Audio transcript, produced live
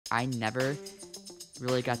I never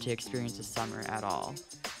really got to experience the summer at all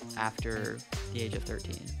after the age of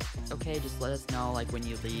 13. Okay, just let us know like when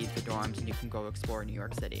you leave the dorms and you can go explore New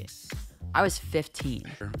York City. I was 15.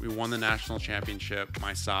 We won the national championship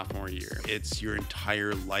my sophomore year. It's your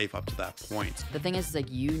entire life up to that point. The thing is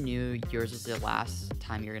like you knew yours was the last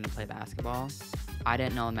time you were going to play basketball. I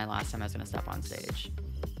didn't know my last time I was going to step on stage.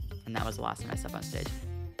 And that was the last time I stepped on stage.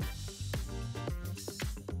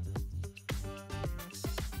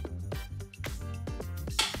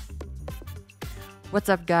 What's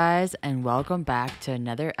up, guys, and welcome back to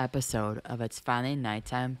another episode of It's Finally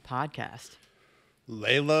Nighttime podcast.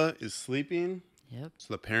 Layla is sleeping. Yep.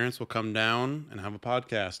 So the parents will come down and have a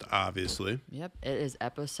podcast, obviously. Yep. It is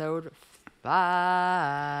episode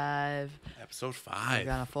 5. Episode 5. We've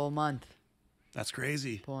got a full month That's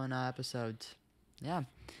crazy. pulling episodes. Yeah.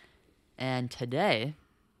 And today,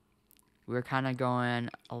 we're kind of going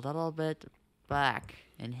a little bit back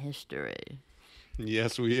in history.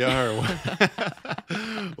 Yes, we are.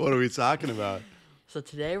 What are we talking about? So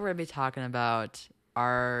today we're going to be talking about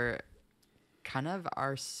our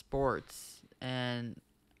sports and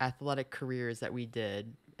athletic careers that we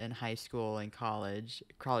did in high school and college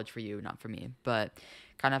for you, not for me, but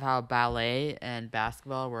kind of how ballet and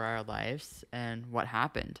basketball were our lives and what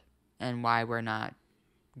happened and why we're not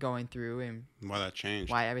going through and Why that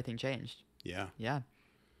changed. why everything changed. Yeah. Yeah.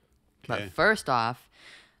 Okay. But first off,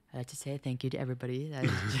 I'd like to say thank you to everybody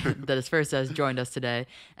that has joined us today,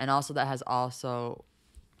 and also that has also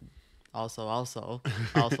have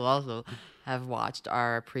watched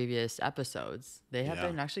our previous episodes. They have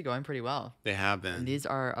been actually going pretty well. They have been. And these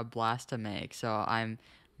are a blast to make. So I'm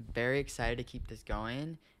very excited to keep this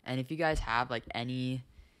going. And if you guys have like any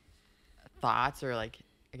thoughts or like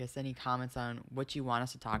I guess any comments on what you want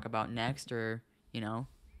us to talk about next, or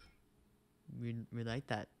we'd like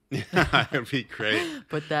that. That'd be great.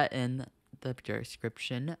 Put that in the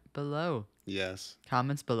description below. Yes.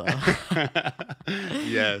 Comments below.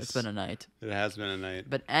 Yes. It's been a night. It has been a night.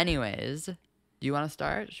 But anyways, do you want to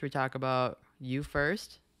start? Should we talk about you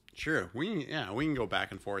first? Sure. We can go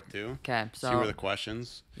back and forth too. Okay. So see where the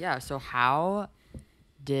questions. Yeah. So how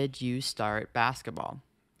did you start basketball?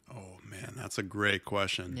 Oh man, that's a great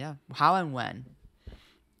question. Yeah. How and when?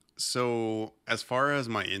 So as far as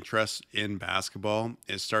my interest in basketball,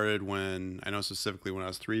 it started when I know specifically when I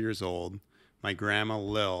was 3 years old. My grandma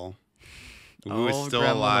Lil, who is still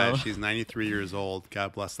alive, she's 93 years old.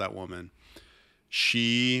 God bless that woman.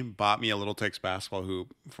 She bought me a Little Tix basketball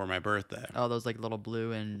hoop for my birthday. Oh, those like little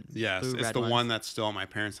blue and yes, blue, it's red the ones? one that's still at my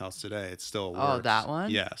parents' house today. It still works. Oh, that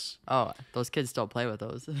one? Yes. Oh, those kids still play with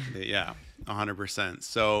those. Yeah, 100%.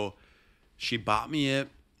 So she bought me it.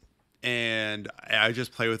 And I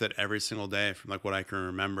just play with it every single day from like what I can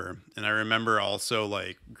remember. And I remember also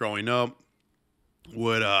like growing up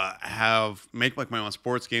would make like my own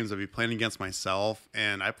sports games. I'd be playing against myself.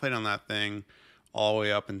 And I played on that thing all the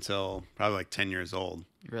way up until probably like 10 years old.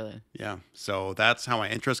 Really? Yeah. So that's how my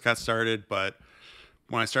interest got started. But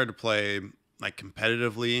when I started to play like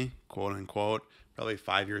competitively, quote unquote, probably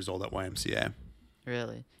 5 years old at YMCA.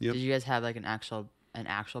 Really? Yep. Did you guys have like an actual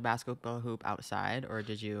basketball hoop outside, or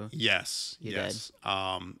did you? Yes. You yes.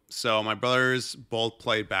 So my brothers both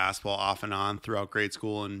played basketball off and on throughout grade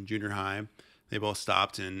school and junior high. They both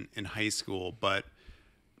stopped in high school, but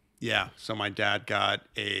yeah. So my dad got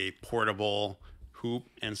a portable hoop,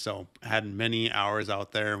 and so had many hours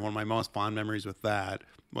out there. One of my most fond memories with that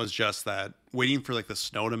was just that waiting for like the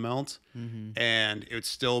snow to melt, and it would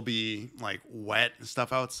still be like wet and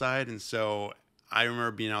stuff outside, and so I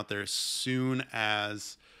remember being out there as soon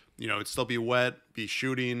as, it'd still be wet, be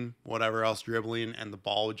shooting, whatever else, dribbling, and the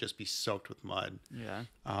ball would just be soaked with mud. Yeah.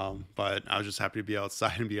 But I was just happy to be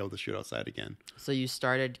outside and be able to shoot outside again. So you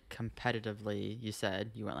started competitively, you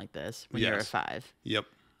said you went like this when you were 5. Yep.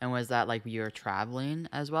 And was that like you were traveling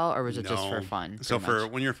as well, or was it just for fun? So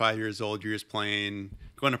when you're 5 years old, you're just going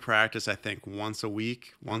to practice, I think, once or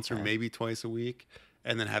maybe twice a week,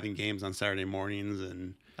 and then having games on Saturday mornings,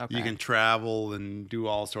 and you can travel and do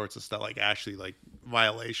all sorts of stuff, like actually like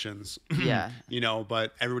violations. Yeah.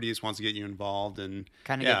 But everybody just wants to get you involved and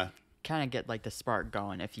kind of get like the spark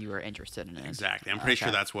going if you were interested in it. Exactly. I'm pretty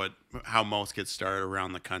sure that's how most kids start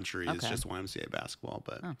around the country is just YMCA basketball.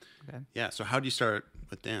 But yeah. So how do you start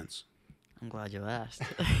with dance? I'm glad you asked.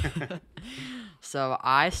 So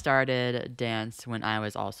I started dance when I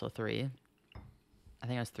was also 3. I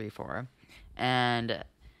think I was 3, 4. And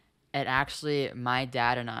it actually, my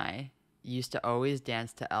dad and I used to always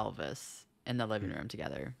dance to Elvis in the living room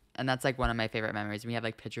together. And that's like one of my favorite memories. We have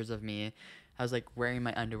like pictures of me. I was like wearing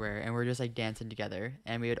my underwear and we're just like dancing together.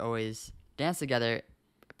 And we would always dance together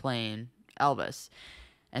playing Elvis.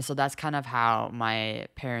 And so that's kind of how my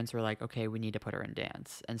parents were like, okay, we need to put her in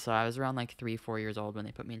dance. And so I was around like 3, 4 years old when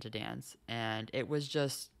they put me into dance. And it was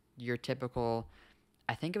just your typical,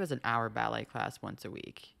 I think it was an hour ballet class once a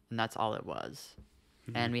week. And that's all it was.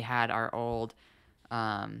 Mhm. And we had our old,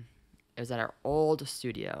 it was at our old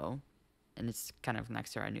studio. And it's kind of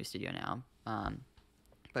next to our new studio now.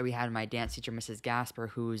 But we had my dance teacher, Mrs. Gasper,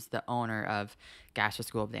 who's the owner of Gasper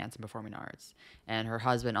School of Dance and Performing Arts. And her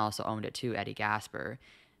husband also owned it too, Eddie Gasper.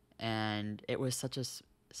 And it was such a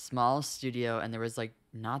small studio, and there was like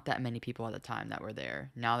not that many people at the time that were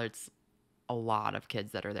there. Now there's a lot of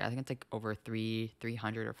kids that are there. I think it's like over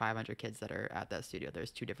 300 or 500 kids that are at that studio.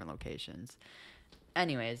 There's 2 different locations.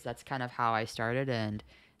 Anyways, that's kind of how I started, and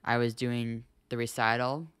I was doing the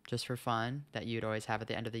recital just for fun that you'd always have at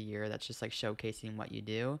the end of the year. That's just like showcasing what you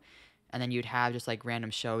do. And then you'd have just like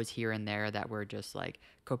random shows here and there that were just like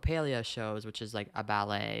Coppelia shows, which is like a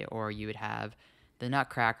ballet, or you would have the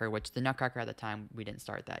Nutcracker, which the Nutcracker at the time, we didn't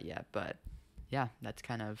start that yet. But yeah, that's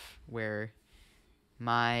kind of where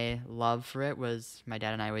my love for it was. My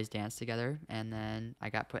dad and I always danced together, and then I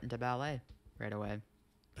got put into ballet right away.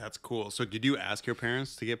 That's cool. So did you ask your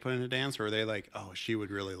parents to get put into dance, or were they like, oh, she would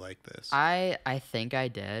really like this? I think I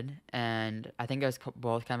did, and I think it was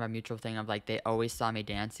both kind of a mutual thing of like they always saw me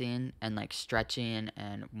dancing and like stretching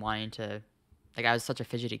and wanting to, like I was such a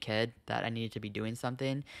fidgety kid that I needed to be doing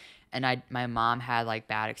something, and my mom had like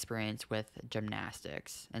bad experience with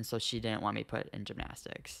gymnastics, and so she didn't want me put in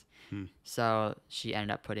gymnastics, so she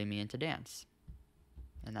ended up putting me into dance,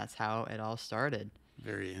 and that's how it all started.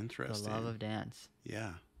 Very interesting. The love of dance.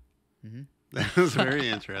 Yeah. Mm-hmm. That was very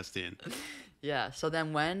interesting. Yeah. So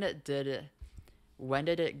then when did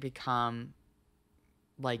it become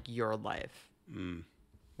like your life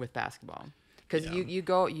with basketball? Because Yeah.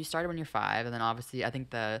 you started when you're 5, and then obviously I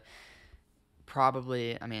think I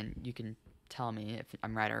mean, you can tell me if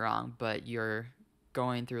I'm right or wrong, but you're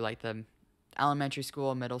going through like the elementary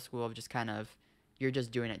school, middle school of just kind of, you're just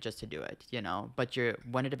doing it just to do it, you know? But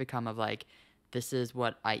when did it become of like, this is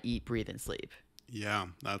what I eat, breathe, and sleep? Yeah,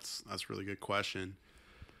 that's a really good question.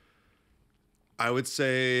 I would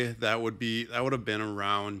say that would have been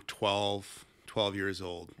around 12 years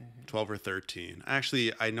old, 12 or 13.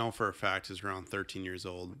 Actually, I know for a fact it's around 13 years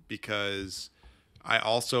old because I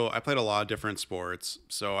played a lot of different sports.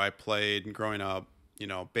 So I played growing up,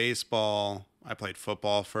 baseball. I played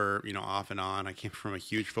football for, off and on. I came from a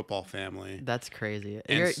huge football family. That's crazy.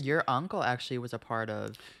 And Your uncle actually was a part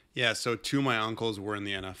of. Yeah, so 2 of my uncles were in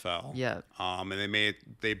the NFL. Yeah. And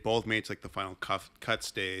they both made it to like the final cut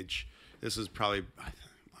stage. This is probably,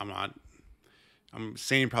 I'm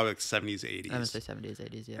saying probably like 70s, 80s. I would say 70s,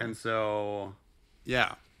 80s, yeah. And so,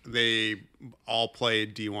 yeah, they all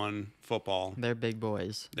played D1 football. They're big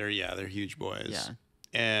boys. They're huge boys. Yeah.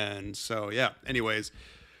 And so, yeah, anyways,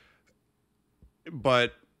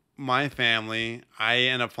 but my family, I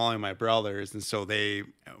end up following my brothers, and so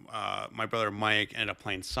my brother Mike ended up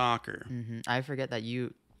playing soccer. Mm-hmm. I forget that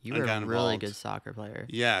you were a really good soccer player.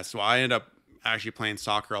 Yeah, so I ended up actually playing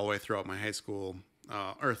soccer all the way throughout my high school,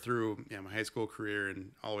 my high school career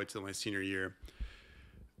and all the way to my senior year.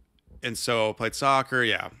 And so played soccer,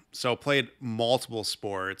 so played multiple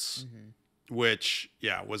sports, which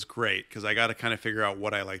was great because I got to kind of figure out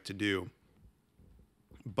what I like to do.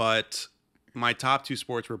 But my top 2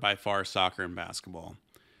 sports were by far soccer and basketball.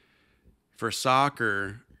 For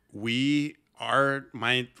soccer,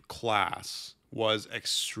 my class was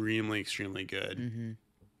extremely, extremely good. Mm-hmm.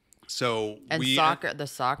 So the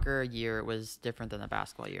soccer year was different than the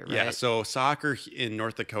basketball year, right? Yeah, so soccer in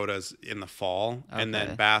North Dakota is in the fall, and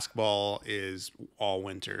then basketball is all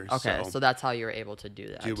winter. Okay, so that's how you were able to do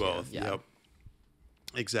that. Do too. both, Yeah. yep.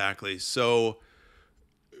 Exactly. So,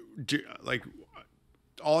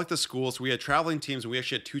 all like the schools, we had traveling teams. We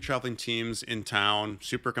actually had 2 traveling teams in town,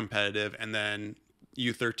 super competitive. And then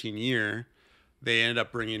U13 year, they ended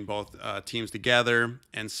up bringing both teams together.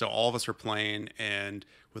 And so all of us were playing. And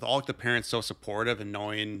with all like the parents so supportive and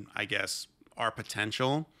knowing, I guess, our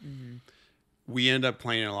potential, we ended up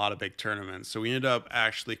playing in a lot of big tournaments. So we ended up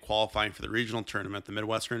actually qualifying for the regional tournament, the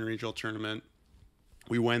Midwestern regional tournament.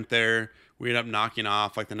 We went there. We ended up knocking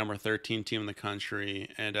off like the number 13 team in the country,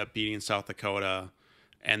 ended up beating South Dakota.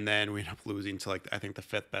 And then we ended up losing to like, I think the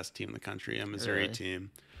 5th best team in the country, a Missouri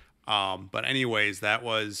team. But anyways, that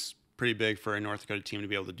was pretty big for a North Dakota team to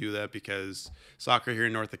be able to do that because soccer here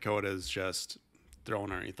in North Dakota is just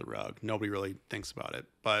thrown underneath the rug. Nobody really thinks about it.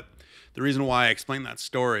 But the reason why I explained that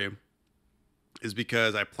story is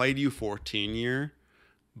because I played U14 year,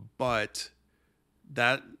 but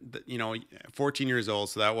 14 years old.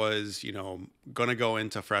 So that was, going to go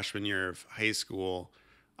into freshman year of high school.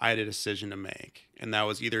 I had a decision to make, and that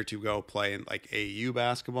was either to go play in like AU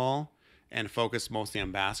basketball and focus mostly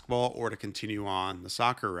on basketball, or to continue on the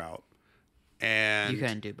soccer route. And You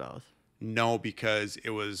couldn't do both. no, because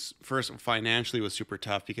it was first financially it was super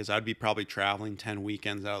tough because I'd be probably traveling 10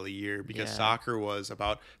 weekends out of the year because Yeah. soccer was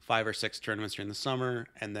about 5 or 6 tournaments during the summer,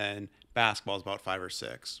 and then basketball is about 5 or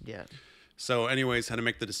 6. Yeah. So anyways, had to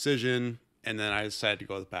make the decision, and then I decided to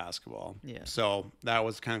go with basketball. Yeah. So that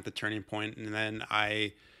was kind of the turning point, and then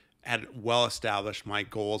I had well established my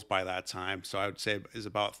goals by that time. So I would say it was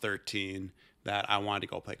about 13 that I wanted to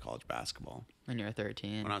go play college basketball When you were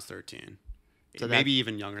 13. when I was 13. So Maybe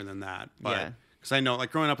even younger than that. But Yeah. because I know,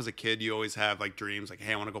 like growing up as a kid, you always have like dreams, like,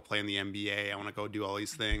 hey, I want to go play in the NBA. I want to go do all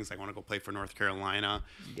these things. I want to go play for North Carolina.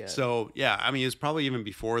 Yeah. So yeah, I mean, it was probably even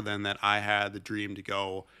before then that I had the dream to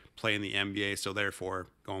go play in the NBA. So therefore,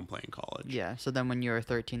 go and play in college. Yeah. So then when you were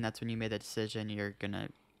 13, that's when you made the decision you're going to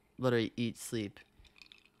literally eat, sleep,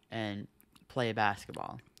 and play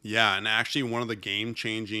basketball. Yeah, and actually, one of the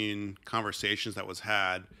game-changing conversations that was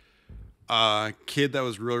had, a kid that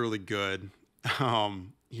was really, really good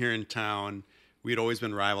here in town. We had always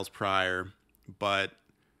been rivals prior, but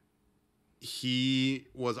he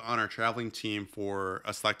was on our traveling team for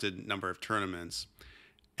a selected number of tournaments,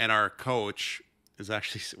 and our coach was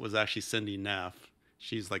actually Cindy Neff.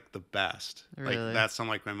 She's like the best. Really? Like that's some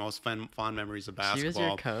like my most fond memories of basketball. She was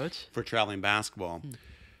your coach? For traveling basketball.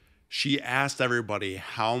 She asked everybody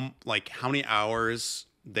how many hours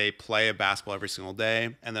they play a basketball every single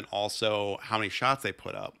day, and then also how many shots they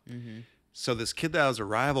put up. Mm-hmm. So this kid that I was a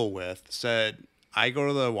rival with said, I go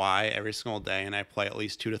to the Y every single day and I play at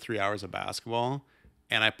least 2 to 3 hours of basketball,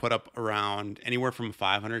 and I put up around anywhere from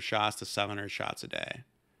 500 shots to 700 shots a day.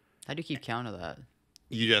 How do you keep count of that?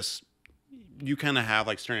 You kind of have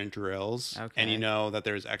like certain drills, and you Okay. know that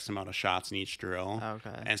there's X amount of shots in each drill.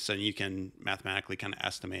 Okay. And so you can mathematically kind of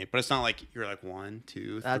estimate, but it's not like you're like 1,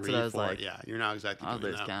 2, That's 3, what I was 4. like. Yeah, you're not exactly I'll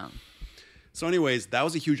doing lose that. count. So anyways, that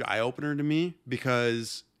was a huge eye opener to me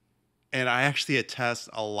because, and I actually attest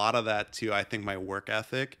a lot of that to, I think, my work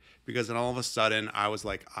ethic, because then all of a sudden I was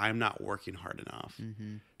like, I'm not working hard enough.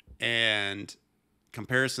 Mm-hmm. And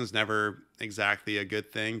comparison's never exactly a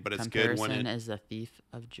good thing, but it's good when Comparison is the thief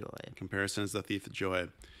of joy. comparison is the thief of joy.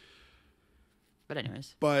 But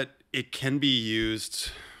anyways. But it can be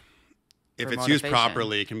used, if For it's used motivation.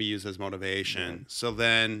 properly, it can be used as motivation. Yeah. So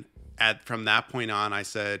then from that point on, I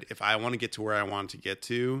said, if I want to get to where I want to get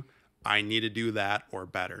to, I need to do that or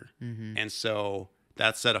better. Mm-hmm. And so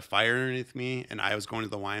that set a fire underneath me, and I was going to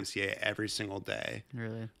the YMCA every single day.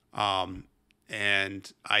 Really?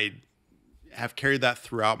 And I have carried that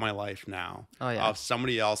throughout my life now. Oh, yeah. If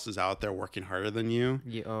somebody else is out there working harder than you,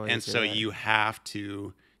 You always and do so that. you have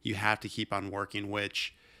to keep on working,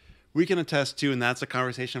 which we can attest to, and that's a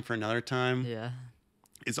conversation for another time. Yeah.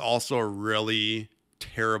 Is also a really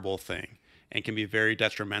terrible thing and can be very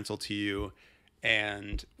detrimental to you.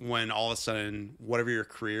 And when all of a sudden, whatever your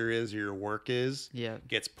career is or your work is, Yeah.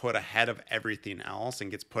 gets put ahead of everything else and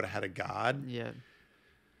gets put ahead of God, Yeah.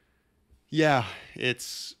 yeah,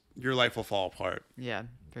 your life will fall apart. Yeah,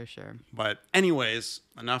 for sure. But anyways,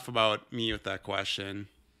 enough about me with that question.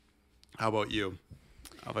 How about you?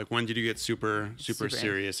 Like, when did you get super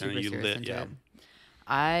serious and super you serious lit? into Yeah.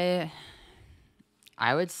 it.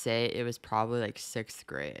 I would say it was probably like 6th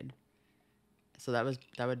grade. So that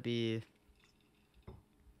would be,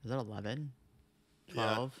 was that 11? Yeah.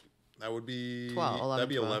 12? That would be 12, 11, that'd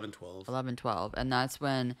be 12. 11, 12. 11, 12. And that's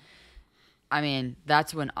when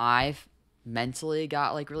I mentally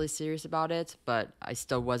got like really serious about it, but I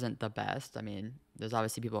still wasn't the best. I mean, there's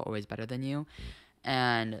obviously people always better than you.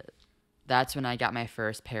 And that's when I got my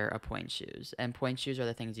first pair of point shoes. And point shoes are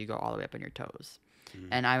the things you go all the way up on your toes.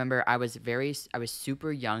 And I remember I was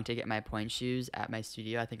super young to get my point shoes at my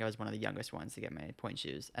studio. I think I was one of the youngest ones to get my point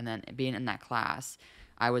shoes. And then being in that class,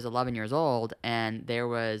 I was 11 years old, and there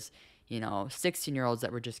was, 16-year-olds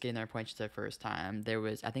that were just getting their point shoes their first time.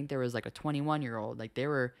 I think there was like a 21-year-old. Like, they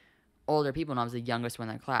were older people, and I was the youngest one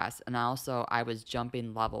in the class. And I was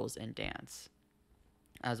jumping levels in dance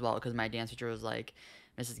as well, because my dance teacher was like,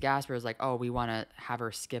 Mrs. Gasper was like, oh, we want to have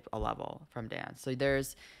her skip a level from dance. So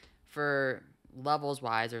for levels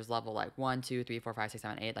wise, there's level like 1, 2, 3, 4, 5, 6,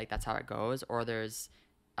 7, 8. Like, that's how it goes. Or there's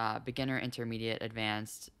beginner, intermediate,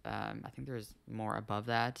 advanced. I think there's more above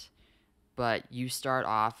that. But you start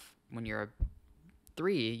off, when you're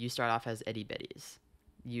 3, you start off as itty bitties,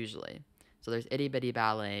 usually. So there's itty bitty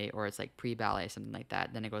ballet, or it's like pre-ballet, something like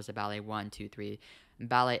that. Then it goes to ballet 1, 2, 3. And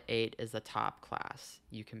ballet 8 is the top class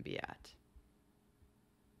you can be at.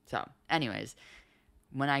 So, anyways,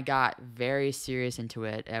 when I got very serious into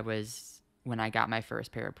it, it was when I got my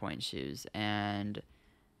first pair of point shoes. And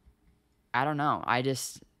I don't know.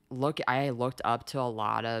 I looked up to a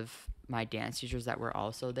lot of my dance teachers that were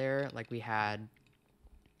also there. Like we had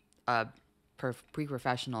a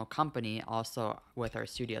pre-professional company also with our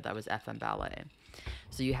studio that was FM Ballet.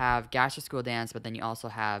 So you have Gastro School Dance, but then you also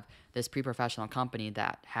have this pre-professional company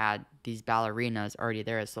that had these ballerinas already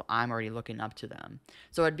there. So I'm already looking up to them.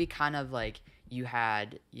 So it'd be kind of like you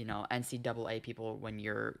had, NCAA people when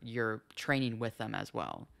you're training with them as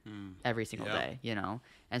well every single day,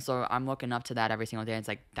 And so I'm looking up to that every single day. It's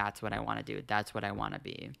like, that's what I want to do. That's what I want to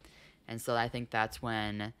be. And so I think that's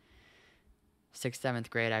when 6th, 7th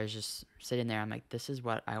grade, I was just sitting there. I'm like, this is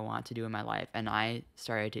what I want to do in my life. And I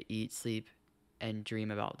started to eat, sleep, and dream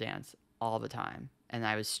about dance all the time. And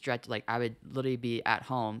I was I would literally be at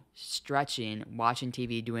home stretching, watching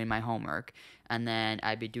TV, doing my homework. And then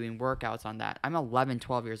I'd be doing workouts on that. I'm 11,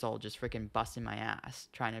 12 years old, just freaking busting my ass,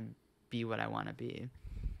 trying to be what I want to be.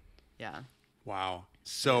 Yeah. Wow.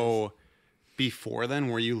 So before then,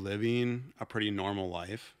 were you living a pretty normal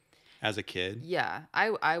life as a kid? Yeah,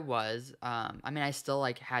 I was. I still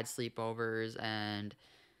had sleepovers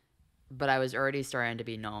but I was already starting to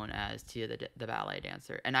be known as Teah the ballet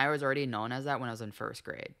dancer. And I was already known as that when I was in 1st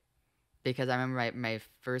grade. Because I remember my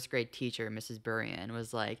 1st grade teacher, Mrs. Burian,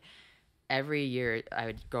 was like, every year I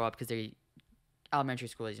would go up because elementary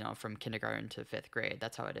school is, from kindergarten to 5th grade.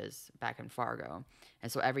 That's how it is back in Fargo.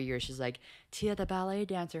 And so every year she's like, Teah the ballet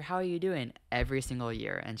dancer, how are you doing? Every single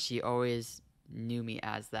year. And she always knew me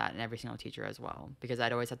as that, and every single teacher as well. Because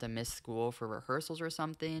I'd always have to miss school for rehearsals or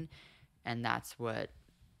something. And that's what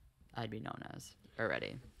I'd be known as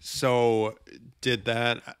already. So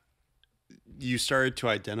you started to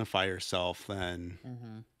identify yourself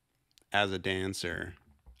then as a dancer.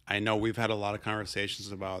 I know we've had a lot of conversations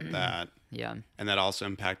about that. Yeah. And that also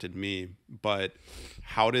impacted me. But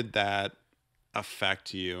how did that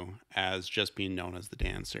affect you as just being known as the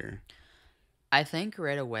dancer? I think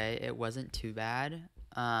right away it wasn't too bad.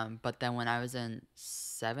 But then when I was in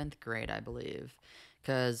 7th grade, I believe,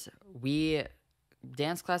 because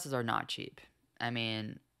dance classes are not cheap.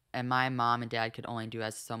 And my mom and dad could only do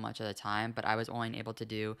us so much at a time, but I was only able to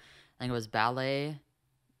do, I think it was ballet,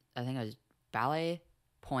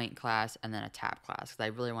 point class, and then a tap class, because I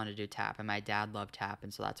really wanted to do tap, and my dad loved tap,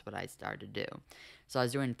 and so that's what I started to do. So I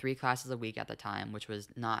was doing 3 classes a week at the time, which was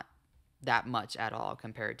not that much at all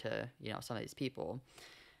compared to, some of these people.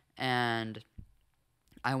 And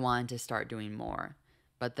I wanted to start doing more.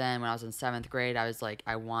 But then when I was in 7th grade, I was like,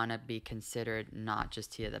 I want to be considered not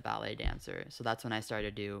just Teah the ballet dancer. So that's when I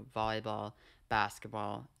started to do volleyball,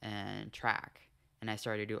 basketball, and track. And I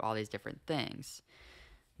started to do all these different things.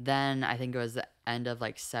 Then I think it was the end of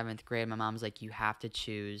 7th grade. My mom's like, you have to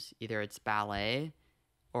choose either it's ballet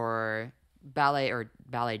or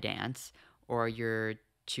ballet dance, or you're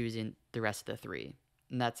choosing the rest of the 3.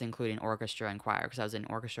 And that's including orchestra and choir, because I was in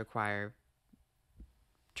orchestra, choir,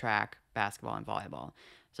 track, basketball, and volleyball.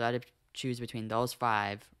 So I had to choose between those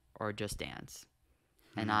 5 or just dance.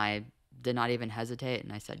 And I did not even hesitate,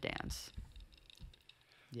 and I said dance.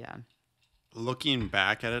 Yeah. Looking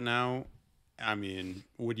back at it now,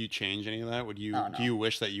 would you change any of that? No. Do you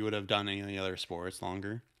wish that you would have done any of the other sports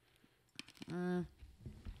longer?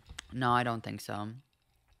 No, I don't think so.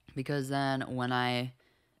 Because then when I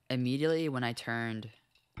turned,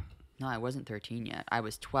 no, I wasn't 13 yet. I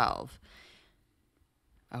was 12.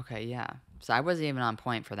 Okay, yeah. So I wasn't even on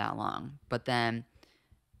point for that long. But then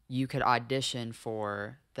you could audition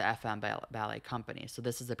for the FM Ballet company. So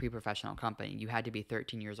this is a pre-professional company. You had to be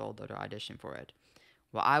 13 years old, though, to audition for it.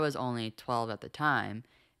 Well, I was only 12 at the time,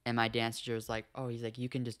 and my dance teacher was like, he's like, you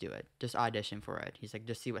can just do it. Just audition for it. He's like,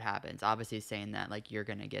 just see what happens. Obviously saying that, you're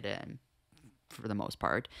going to get in for the most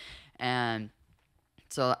part. And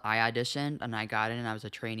so I auditioned, and I got in, and I was a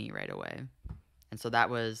trainee right away. And so that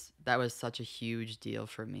was such a huge deal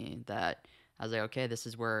for me that I was like, okay, this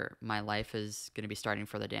is where my life is going to be starting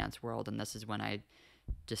for the dance world. And this is when I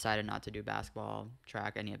decided not to do basketball,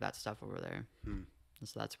 track, any of that stuff over there. And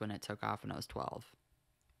so that's when it took off when I was 12.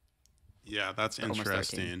 Yeah, that's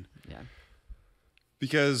interesting. Yeah.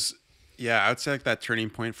 Because, I would say that turning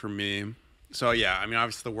point for me. So,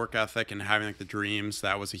 obviously the work ethic and having the dreams,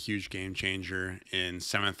 that was a huge game changer in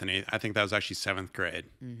 7th and 8th. I think that was actually 7th grade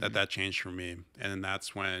that changed for me. And then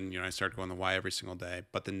that's when, I started going to Y every single day.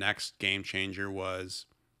 But the next game changer was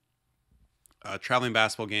a traveling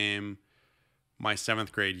basketball game my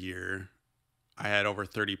 7th grade year. I had over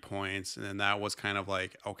 30 points. And then that was kind of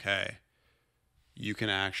like, okay, you can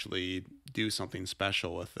actually do something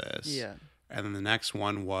special with this. Yeah. And then the next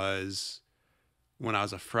one was when I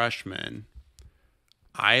was a freshman.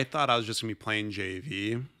 I thought I was just going to be playing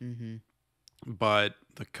JV, but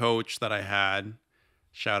the coach that I had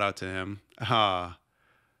shout out to him.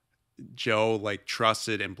 Joe like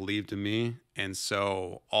trusted and believed in me, and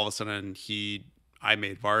so all of a sudden I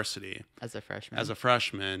made varsity As a freshman. as a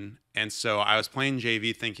freshman, and so I was playing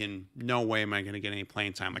JV thinking, no way am I going to get any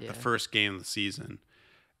playing time, like Yeah. the first game of the season.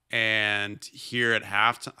 And here at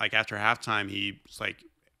halftime, like after halftime, he was like,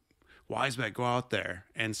 Wisebeck, go out there.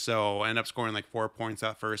 And so I ended up scoring like 4 points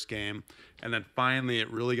that first game. And then finally,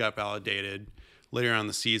 it really got validated later on in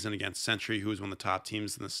the season against Century, who was one of the top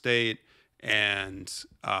teams in the state. And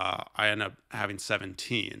I ended up having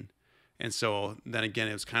 17. And so then again,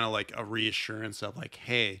 it was kind of like a reassurance of like,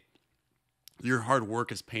 hey, your hard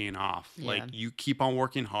work is paying off. Yeah. Like you keep on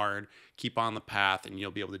working hard, keep on the path, and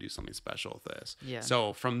you'll be able to do something special with this. Yeah.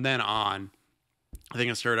 So from then on, I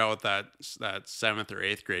think I started out with that 7th or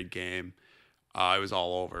 8th grade game. It was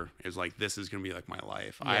all over. It was like, this is going to be like my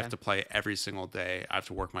life. I have to play every single day. I have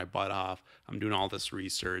to work my butt off. I'm doing all this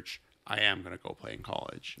research. I am going to go play in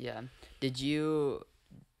college. Yeah. Did you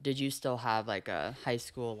still have like a high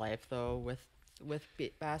school life though with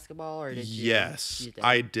basketball, or did you? Yes, you did?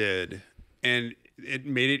 I did. And it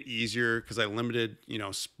made it easier because I limited,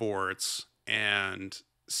 sports and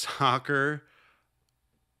soccer.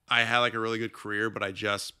 I had like a really good career, but I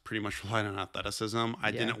just pretty much relied on athleticism. I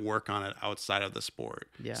didn't work on it outside of the sport.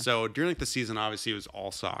 Yeah. So during like the season, obviously it was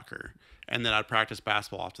all soccer, and then I'd practice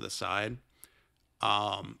basketball off to the side.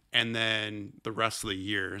 And then the rest of the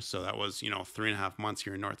year, so that was 3.5 months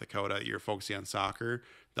here in North Dakota, you're focusing on soccer.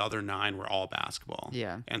 The other 9 were all basketball.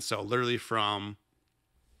 Yeah. And so literally from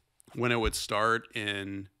when it would start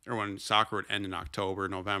or when soccer would end in October,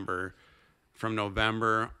 November, from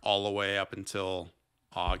November all the way up until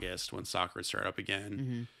August when soccer would start up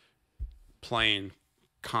again, playing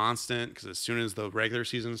constant, because as soon as the regular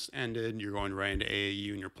season's ended, you're going right into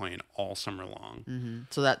AAU and you're playing all summer long.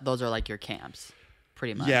 So those are like your camps,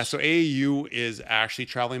 pretty much. Yeah, so AAU is actually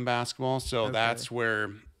traveling basketball, so that's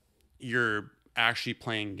where you're actually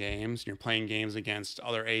playing games. You're playing games against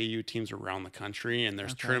other AAU teams around the country, and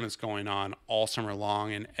there's tournaments going on all summer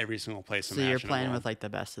long in every single place So imaginable. you're playing with like the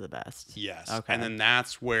best of the best. Yes. Okay. And then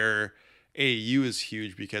that's where AAU is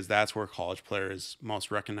huge, because that's where college players most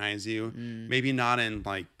recognize you. Maybe not in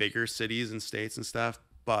like bigger cities and states and stuff,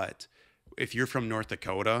 but if you're from North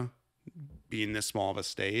Dakota, being this small of a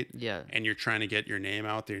state, and you're trying to get your name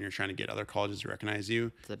out there and you're trying to get other colleges to recognize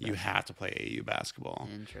you, you have to play AAU basketball.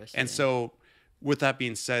 Interesting. And so with that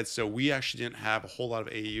being said, so we actually didn't have a whole lot of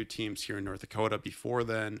AAU teams here in North Dakota before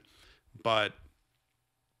then, but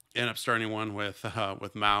ended up starting one with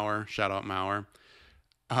Mauer. Shout out Mauer.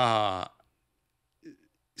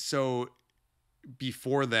 So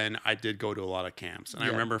before then, I did go to a lot of camps, and I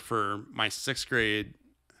remember for my 6th grade,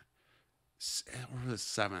 or was it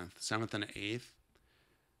 7th and 8th.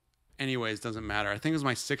 Anyways, doesn't matter. I think it was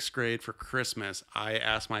my 6th grade for Christmas. I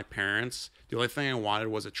asked my parents. The only thing I wanted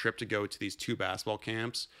was a trip to go to these 2 basketball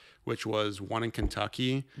camps, which was one in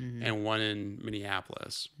Kentucky and one in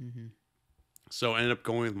Minneapolis. So I ended up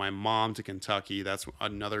going with my mom to Kentucky. That's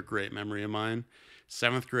another great memory of mine.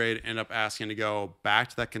 7th grade, ended up asking to go back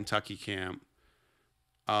to that Kentucky camp.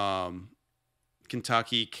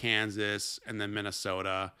 Kentucky, Kansas, and then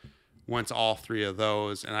Minnesota. Went to all 3 of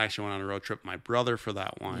those, and I actually went on a road trip with my brother for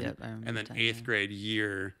that one. Yep, I remember and then telling 8th me. grade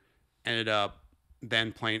year, ended up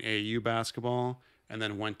then playing AAU basketball, and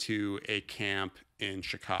then went to a camp in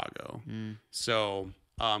Chicago. So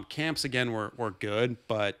camps, again, were good,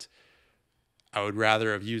 but I would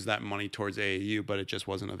rather have used that money towards AAU, but it just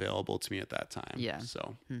wasn't available to me at that time. Yeah.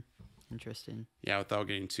 So Interesting. yeah, without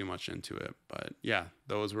getting too much into it. But yeah,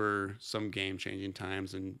 those were some game-changing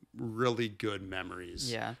times and really good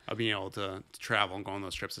memories of being able to travel and go on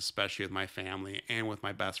those trips, especially with my family and with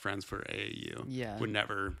my best friends for AAU. Yeah. Would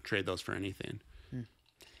never trade those for anything.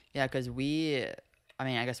 Yeah, because I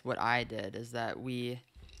guess what I did is that we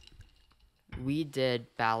did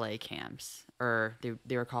ballet camps, or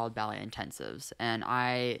they were called ballet intensives, and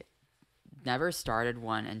I never started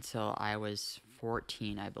one until I was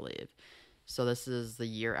 14, I believe. So this is the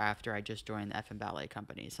year after I just joined the FM Ballet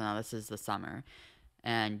Company. So now this is the summer,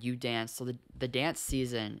 and you dance. So the dance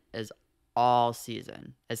season is all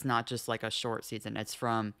season. It's not just like a short season. It's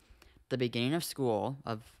from the beginning of school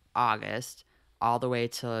of August all the way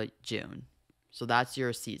to June. So that's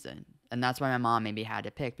your season. And that's why my mom maybe had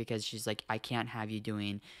to pick, because she's like, I can't have you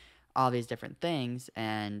doing all these different things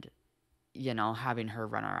and, having her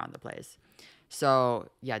run around the place. So,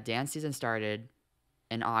 yeah, dance season started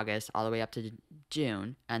in August all the way up to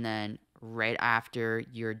June. And then right after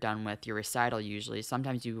you're done with your recital, usually,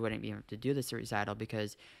 sometimes you wouldn't be able to do this recital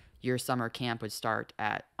because your summer camp would start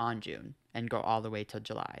on June and go all the way till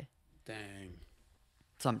July. Dang.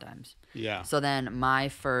 sometimes. Yeah. So then my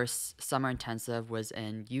first summer intensive was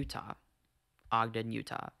in Utah, Ogden,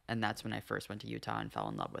 Utah. And that's when I first went to Utah and fell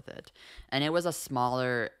in love with it. And it was a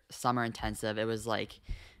smaller summer intensive. It was like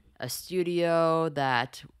a studio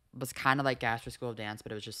that was kind of like Gastro School of Dance,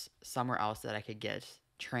 but it was just somewhere else that I could get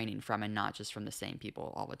training from and not just from the same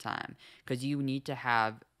people all the time. Because you need to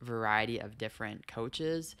have variety of different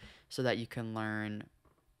coaches so that you can learn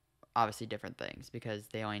obviously different things because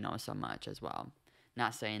they only know so much as well.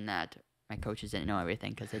 Not saying that my coaches didn't know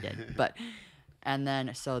everything because they did, but and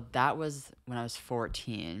then so that was when I was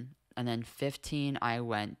 14, and then 15 I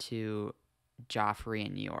went to Joffrey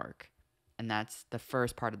in New York, and that's the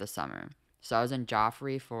first part of the summer. So I was in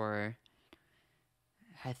Joffrey for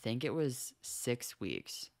I think it was 6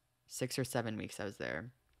 weeks, 6 or 7 weeks I was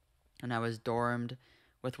there, and I was dormed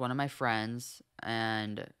with one of my friends,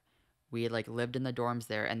 and we like lived in the dorms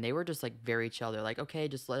there, and they were just like very chill. They're like, okay,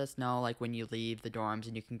 just let us know like when you leave the dorms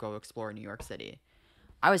and you can go explore New York City.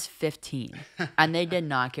 I was 15 and they did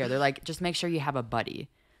not care. They're like, just make sure you have a buddy.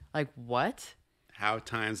 Like, what? How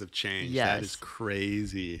times have changed. Yes. That is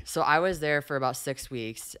crazy. So I was there for about 6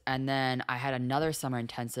 weeks, and then I had another summer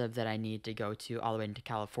intensive that I need to go to all the way into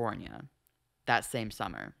California that same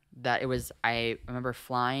summer. That it was, I remember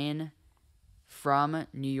flying from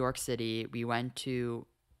New York City. We went to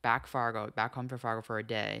back home for Fargo for a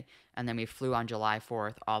day, and then we flew on July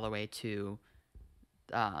 4th all the way to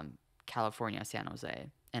California, San Jose,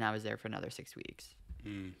 and I was there for another 6 weeks.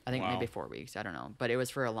 I think Wow. maybe 4 weeks, I don't know, but it was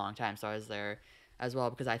for a long time. So I was there as well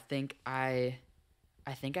because I think I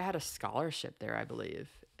had a scholarship there, I believe,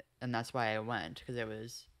 and that's why I went because I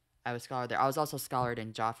was scholared there. I was also scholared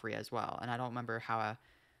in Joffrey as well, and I don't remember how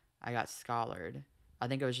I got scholared. I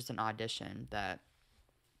think it was just an audition that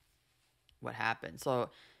what happened. So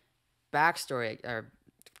backstory or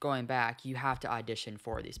going back, you have to audition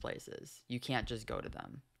for these places. You can't just go to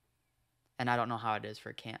them. And I don't know how it is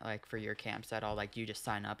for for your camps at all. Like you just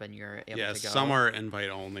sign up and you're able to go. Some are invite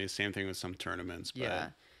only. Same thing with some tournaments. But Yeah,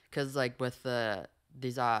 because like with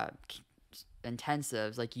these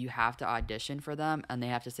intensives, like you have to audition for them, and they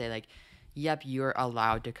have to say like, "Yep, you're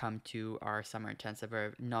allowed to come to our summer intensive,"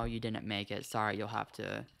 or "No, you didn't make it. Sorry, you'll have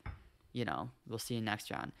to." We'll see you next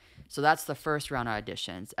round. So that's the first round of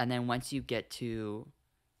auditions. And then once you get to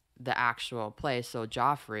the actual place, so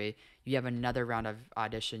Joffrey, you have another round of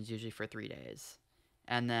auditions, usually for 3 days.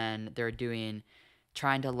 And then they're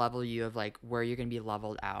trying to level you of like where you're going to be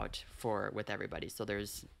leveled out with everybody. So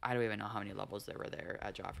I don't even know how many levels there were there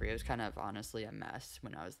at Joffrey. It was kind of honestly a mess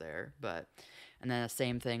when I was there. And then the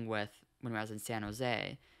same thing with when I was in San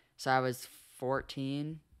Jose. So I was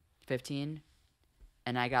 14, 15,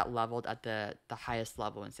 and I got leveled at the highest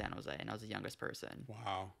level in San Jose, and I was the youngest person.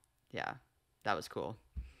 wow, Yeah, that was cool.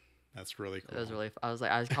 that's really cool. It was really. I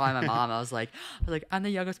was calling my mom. I was like, I'm the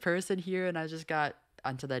youngest person here, and I just got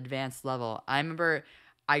onto the advanced level. I remember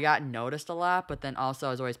I got noticed a lot, but then also I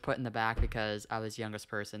was always put in the back because I was the youngest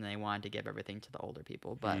person, and they wanted to give everything to the older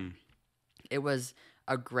people. But it was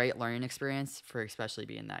a great learning experience for especially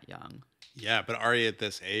being that young. Yeah, but already at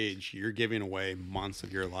this age, you're giving away months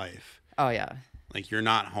of your life. Oh yeah. Like you're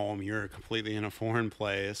not home, you're completely in a foreign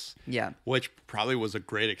place. Yeah. Which probably was a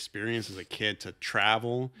great experience as a kid to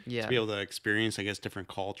travel, Yeah. to be able to experience, I guess, different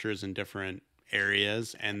cultures and different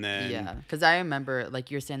areas. And then Yeah, because I remember,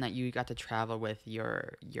 like you're saying that you got to travel with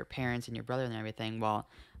your parents and your brother and everything. Well,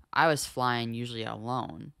 I was flying usually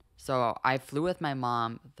alone. So I flew with my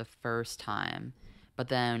mom the first time, but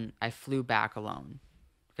then I flew back alone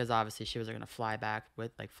because obviously she was going to fly back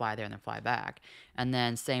fly there and then fly back. And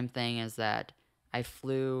then same thing is that I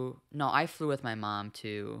flew with my mom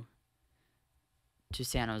to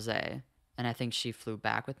San Jose, and I think she flew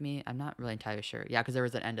back with me. I'm not really entirely sure. Yeah, because there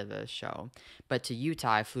was an end of the show. But to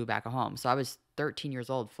Utah, I flew back home. So I was 13 years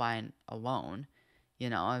old flying alone.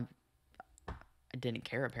 I didn't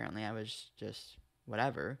care apparently. I was just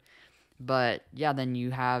whatever. But yeah, then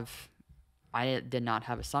I did not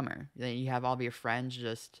have a summer. Then you have all of your friends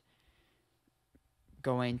just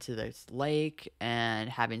going to this lake and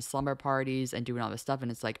having slumber parties and doing all this stuff, and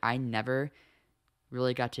it's like I never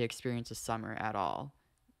really got to experience a summer at all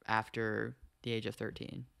after the age of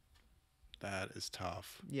 13. that is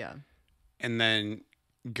tough. Yeah. And then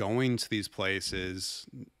going to these places,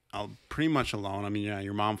 pretty much alone. I mean, yeah,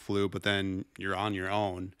 your mom flew, but then you're on your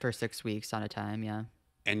own. For 6 weeks at a time, yeah.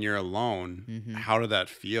 And you're alone. Mm-hmm. How did that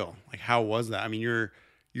feel? Like, how was that? I mean,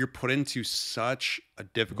 you're put into such a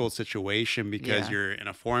difficult situation because you're in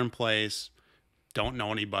a foreign place, don't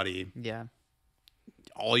know anybody. Yeah.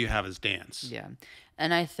 All you have is dance. Yeah.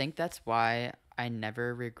 And I think that's why I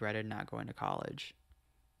never regretted not going to college,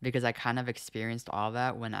 because I kind of experienced all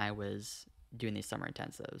that when I was doing these summer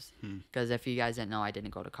intensives. Because if you guys didn't know, I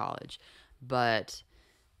didn't go to college. But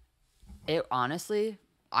it honestly,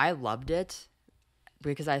 I loved it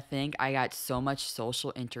because I think I got so much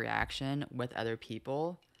social interaction with other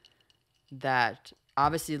people that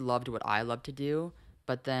obviously loved what I love to do,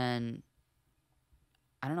 but then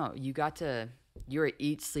I don't know, you were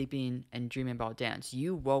eat, sleeping, and dreaming about dance.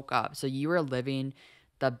 You woke up, so you were living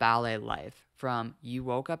the ballet life. From you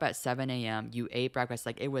woke up at 7 a.m., you ate breakfast,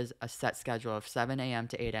 like it was a set schedule of 7 a.m.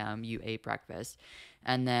 to 8 a.m. You ate breakfast,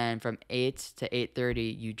 and then from 8 to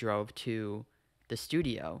 8:30 you drove to the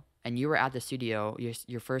studio, and you were at the studio.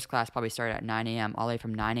 Your first class probably started at 9 a.m. all the way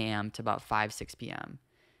from 9 a.m. to about 5-6 p.m.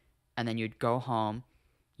 And then you'd go home,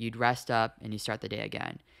 you'd rest up, and you start the day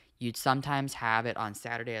again. You'd sometimes have it on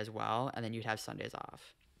Saturday as well, and then you'd have Sundays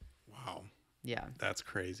off. Wow. Yeah. That's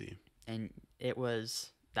crazy. And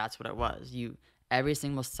that's what it was. Every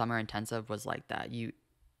single summer intensive was like that. You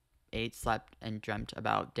ate, slept, and dreamt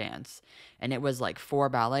about dance. And it was like 4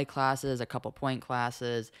 ballet classes, a couple point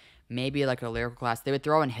classes, maybe like a lyrical class. They would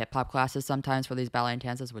throw in hip hop classes sometimes for these ballet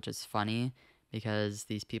intensives, which is funny because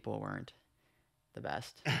these people weren't the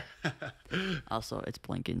best. Also, it's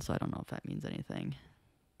blinking, so I don't know if that means anything.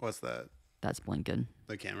 What's that? That's blinking.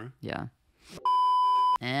 The camera? Yeah.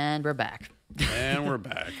 And we're back. And we're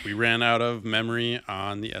back. We ran out of memory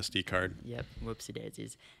on the SD card. Yep. Whoopsie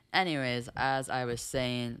daisies. Anyways, as I was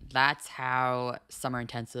saying, that's how summer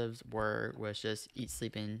intensives was just eat,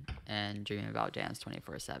 sleeping, and dreaming about dance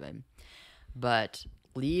 24/7. But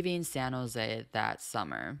leaving San Jose that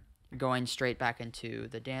summer, going straight back into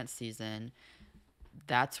the dance season,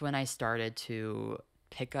 that's when I started to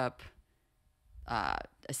pick up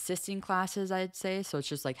assisting classes, I'd say. So it's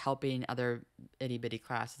just like helping other itty bitty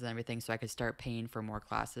classes and everything, so I could start paying for more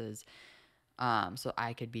classes. So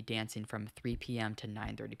I could be dancing from 3 p.m. to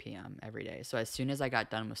 9:30 p.m. every day. So as soon as I got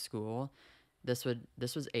done with school, this was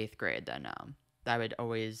 8th grade then. I would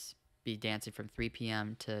always be dancing from 3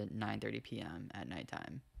 p.m. to 9:30 p.m. at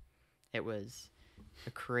nighttime. It was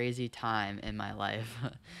a crazy time in my life.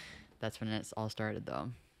 That's when it all started, though.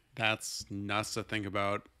 That's nuts to think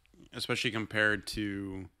about, especially compared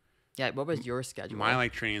to what was your schedule? my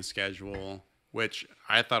like training schedule, which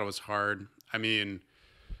I thought it was hard. I mean,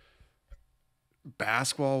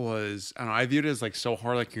 basketball was, I don't know, I viewed it as like so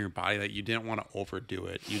hard, like in your body, that you didn't want to overdo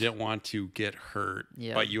it. You didn't want to get hurt,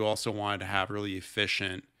 but you also wanted to have really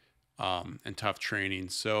efficient and tough training.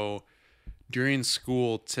 So during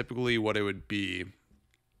school, typically what it would be,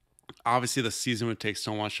 obviously the season would take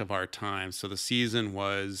so much of our time. So the season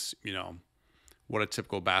was, what a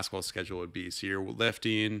typical basketball schedule would be. So you're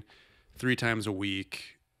lifting 3 times a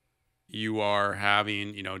week. You are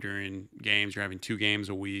having, during games, you're having 2 games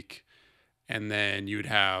a week. And then you'd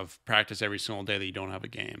have practice every single day that you don't have a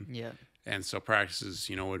game. Yeah. And so practices,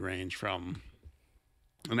 would range from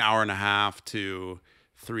an hour and a half to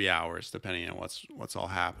 3 hours, depending on what's all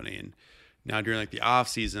happening. Now, during like the off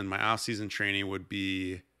season, my off season training would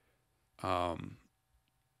be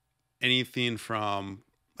anything from,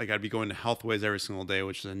 like, I'd be going to Healthways every single day,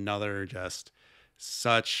 which is another just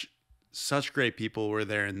such great people were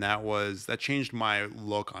there, and that changed my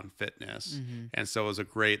look on fitness. Mm-hmm. And so it was a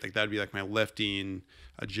great, like, that'd be like my lifting,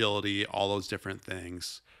 agility, all those different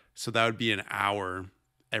things. So that would be an hour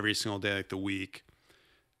every single day, like the week.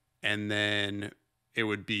 And then it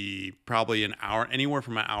would be probably an hour, anywhere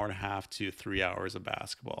from an hour and a half to 3 hours of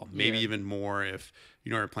basketball, maybe even more if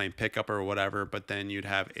you're playing pickup or whatever. But then you'd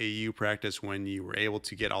have AU practice when you were able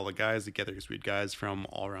to get all the guys together, because we had guys from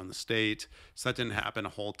all around the state. So that didn't happen a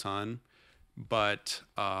whole ton. But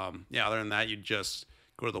other than that, you'd just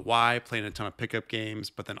go to the Y, play in a ton of pickup games,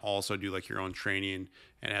 but then also do like your own training.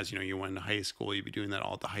 And as you went into high school, you'd be doing that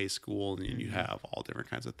all at the high school, and you'd have all different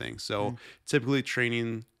kinds of things. So typically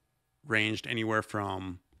training ranged anywhere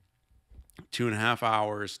from 2.5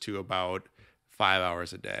 hours to about 5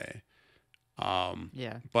 hours a day.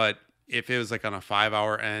 But if it was like on a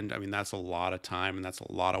 5-hour end, I mean, that's a lot of time, and that's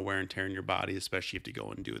a lot of wear and tear in your body, especially if you have to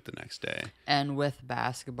go and do it the next day. And with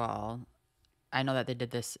basketball, I know that they did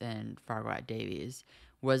this in Fargo at Davies.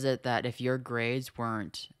 Was it that if your grades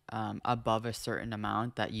weren't above a certain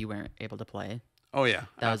amount that you weren't able to play? Oh, yeah.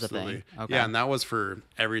 That absolutely. was a thing. Okay. Yeah, and that was for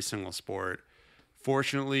every single sport.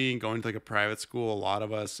 Fortunately, going to like a private school, a lot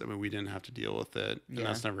of us, I mean, we didn't have to deal with it. And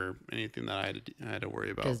that's never anything that I had to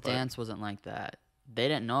worry about. Because dance wasn't like that. They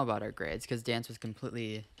didn't know about our grades because dance was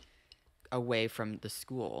completely away from the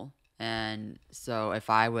school. And so if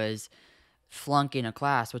I was flunking a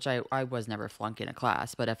class, which I was never flunking a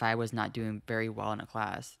class, but if I was not doing very well in a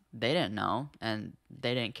class, they didn't know and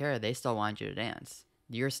they didn't care. They still wanted you to dance.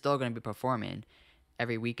 You're still going to be performing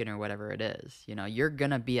every weekend or whatever it is. You know, you're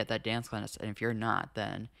gonna be at that dance class, and if you're not,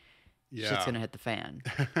 then shit's Yeah. gonna hit the fan.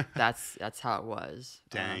 That's how it was.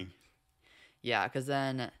 Dang. Yeah, because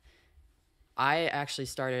then I actually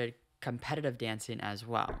started competitive dancing as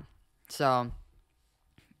well. So,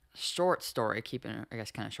 short story, keeping it, I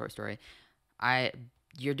guess kind of short story. I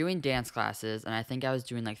You're doing dance classes, and I think I was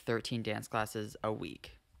doing like 13 dance classes a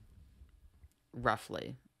week,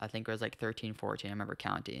 roughly. I think it was like 13, 14. I remember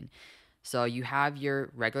counting. So you have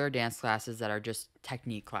your regular dance classes that are just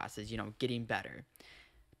technique classes, you know, getting better.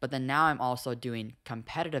 But then now I'm also doing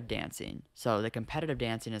competitive dancing. So the competitive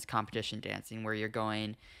dancing is competition dancing, where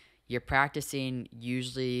you're practicing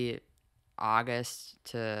usually August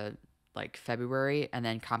to like February, and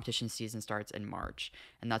then competition season starts in March.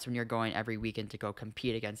 And that's when you're going every weekend to go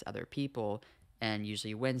compete against other people and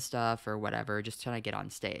usually win stuff or whatever, just trying to get on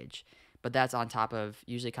stage. But that's on top of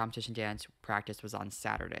usually competition dance practice was on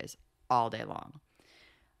Saturdays all day long.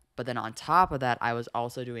 But then on top of that, I was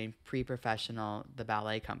also doing pre-professional, the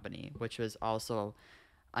ballet company, which was also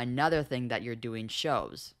another thing that you're doing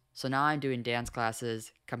shows. So now I'm doing dance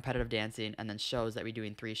classes, competitive dancing, and then shows that we're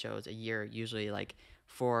doing 3 shows a year, usually like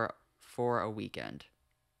for a weekend,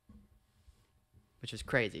 which is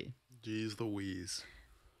crazy. Jeez Louise.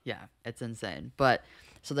 Yeah, it's insane. But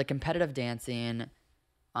so the competitive dancing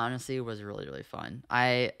honestly was really, really fun.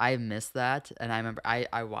 I miss that, and I remember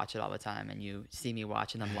I watch it all the time, and you see me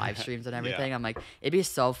watching them live streams and everything. Yeah. I'm like, it'd be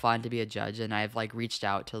so fun to be a judge, and I've like reached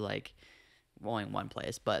out to like only one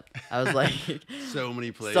place, but I was like So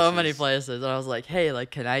many places. so many places, and I was like, hey,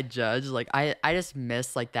 like, can I judge? Like, I just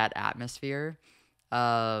miss like that atmosphere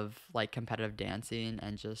of like competitive dancing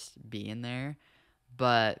and just being there.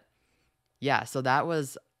 But yeah, so that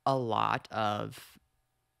was a lot of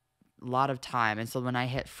time. And so when I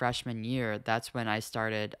hit freshman year, that's when I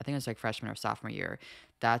started, I think it was like freshman or sophomore year.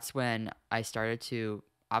 That's when I started to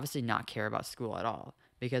obviously not care about school at all,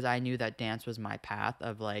 because I knew that dance was my path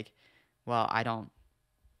of like, well, I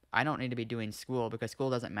don't need to be doing school because school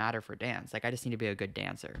doesn't matter for dance. Like, I just need to be a good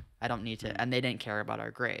dancer. I don't need to, and they didn't care about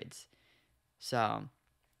our grades. So,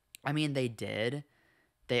 I mean, they did.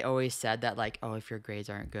 They always said that like, oh, if your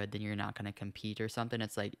grades aren't good, then you're not going to compete or something.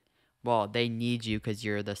 It's like, well, they need you because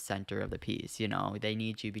you're the center of the piece. You know, they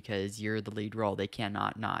need you because you're the lead role. They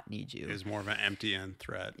cannot not need you. It was more of an empty end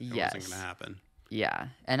threat. It Yes. wasn't going to happen. Yeah,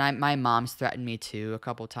 and my mom's threatened me too a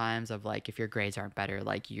couple times of like, if your grades aren't better,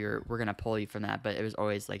 like we're gonna pull you from that. But it was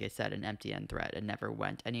always, like I said, an empty end threat. It never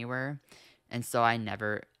went anywhere, and so I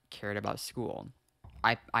never cared about school.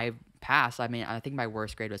 I passed. I mean, I think my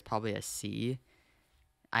worst grade was probably a C.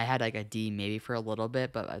 I had like a D maybe for a little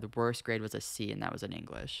bit, but the worst grade was a C, and that was in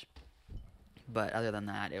English. But other than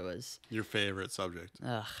that, it was Your favorite subject.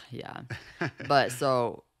 ugh, yeah. But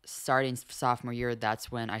so starting sophomore year,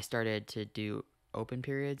 that's when I started to do open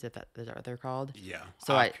periods, if that is what they're called. Yeah.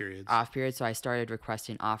 So Off periods. off periods. So I started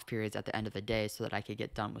requesting off periods at the end of the day so that I could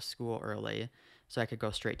get done with school early, so I could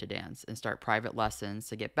go straight to dance and start private lessons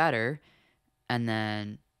to get better, and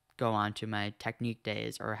then go on to my technique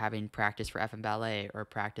days, or having practice for F and ballet, or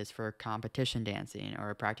practice for competition dancing,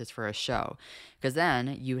 or practice for a show. Because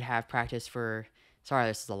then you would have practice for, sorry,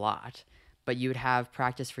 this is a lot, but you would have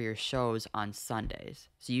practice for your shows on Sundays.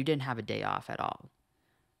 So you didn't have a day off at all,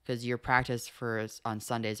 because your practice for on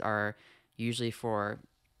Sundays are usually for,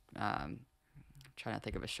 I'm trying to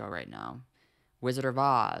think of a show right now, Wizard of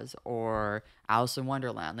Oz or Alice in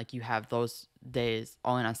Wonderland. Like, you have those days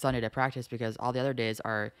only on Sunday to practice, because all the other days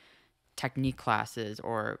are technique classes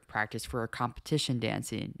or practice for a competition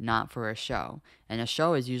dancing, not for a show. And a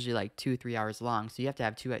show is usually like 2-3 hours long, so you have to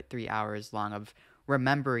have 2-3 hours long of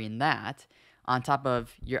remembering that, on top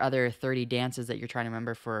of your other 30 dances that you're trying to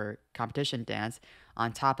remember for competition dance,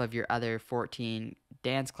 on top of your other 14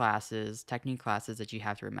 dance classes, technique classes that you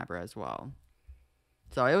have to remember as well.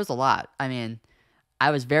 So it was a lot. I mean,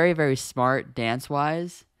 I was very, very smart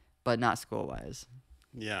dance-wise, but not school-wise.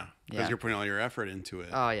 Yeah. Because Yeah. you're putting all your effort into it.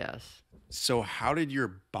 Oh, yes. So how did your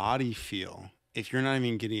body feel if you're not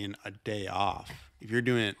even getting a day off? If you're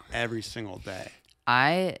doing it every single day?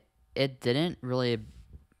 It didn't really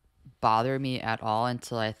bother me at all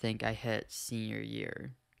until I think I hit senior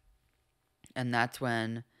year. And that's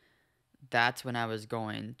when I was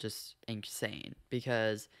going just insane,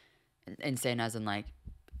 because insane as in like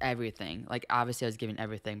everything. Like, obviously I was giving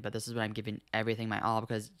everything, but this is when I'm giving everything my all,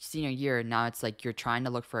 because senior year, now it's like you're trying to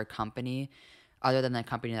look for a company other than the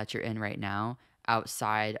company that you're in right now,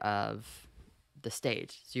 outside of the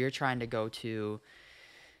state. So you're trying to go to,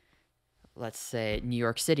 let's say, New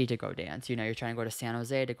York City to go dance. You know, you're trying to go to San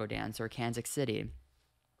Jose to go dance, or Kansas City.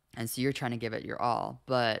 And so you're trying to give it your all.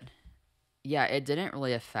 But Yeah, it didn't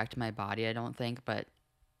really affect my body, I don't think, but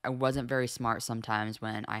I wasn't very smart sometimes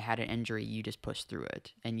when I had an injury. You just push through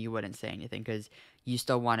it and you wouldn't say anything because you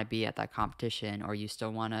still want to be at that competition or you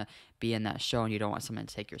still want to be in that show and you don't want someone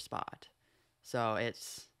to take your spot. So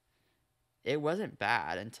it wasn't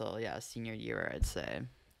bad until yeah senior year, I'd say.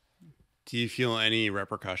 Do you feel any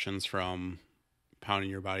repercussions from pounding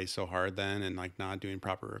your body so hard then and like not doing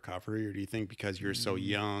proper recovery, or do you think because you're so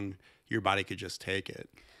young your body could just take it?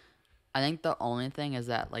 I think the only thing is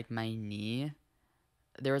that like my knee,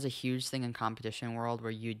 there was a huge thing in competition world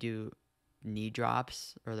where you do knee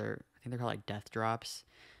drops or I think they're called like death drops,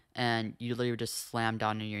 and you literally would just slam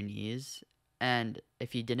down on your knees. And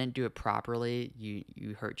if you didn't do it properly,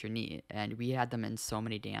 you hurt your knee. And we had them in so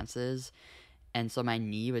many dances, and so my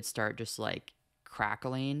knee would start just like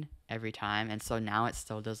crackling every time. And so now it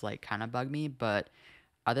still does like kind of bug me, but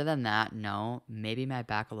other than that, no. Maybe my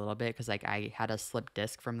back a little bit because like I had a slip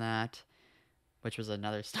disc from that, which was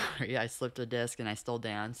another story. I slipped a disc and I still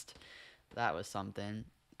danced. That was something.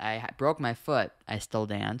 Broke my foot. I still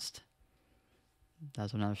danced.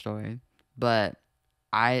 That's another story. But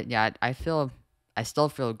I still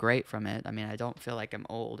feel great from it. I mean, I don't feel like I'm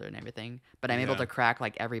old and everything, but I'm able Yeah. to crack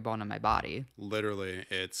like every bone in my body. Literally,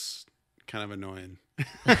 it's kind of annoying.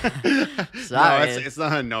 No, Sorry. it's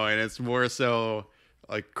not annoying. It's more so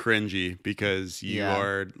like cringy because you Yeah.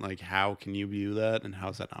 are like, how can you view that and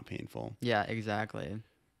how's that not painful? Yeah, exactly.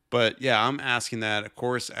 But yeah, I'm asking that, of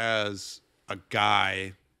course, as a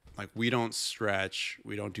guy, like we don't stretch,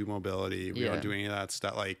 we don't do mobility, we Yeah. don't do any of that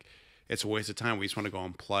stuff. Like it's a waste of time. We just want to go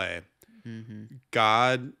and play. Hmm.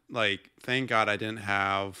 God, like, thank God I didn't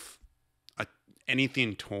have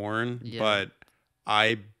anything torn, Yeah. but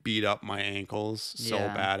I beat up my ankles so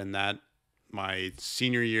Yeah. bad. And that my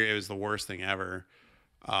senior year, it was the worst thing ever.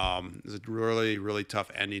 It was a really, really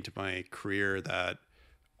tough ending to my career that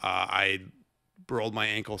I rolled my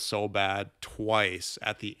ankle so bad twice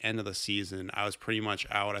at the end of the season. I was pretty much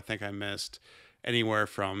out. I think I missed anywhere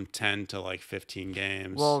from 10 to like 15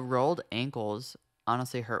 games. Well, rolled ankles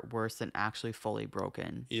honestly hurt worse than actually fully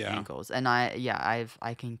broken Yeah. ankles. And I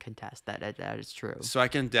can contest that is true. So I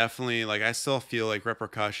can definitely, like, I still feel like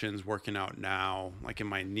repercussions working out now, like in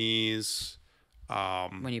my knees,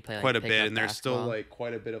 When you play like quite a bit, pickup and there's still basketball. like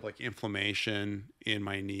quite a bit of like inflammation in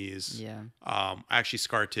my knees. Yeah. Actually,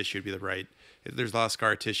 scar tissue would be the right. There's a lot of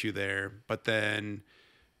scar tissue there, but then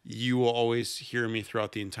you will always hear me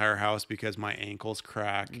throughout the entire house because my ankles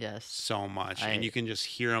crack Yes. so much, and I- you can just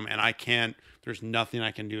hear them, and I can't. There's nothing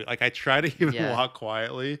I can do. Like I try to even Yeah. walk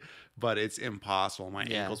quietly, but it's impossible. My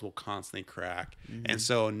Yeah. ankles will constantly crack, Mhm. and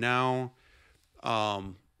so now,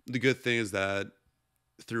 the good thing is that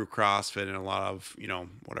through CrossFit and a lot of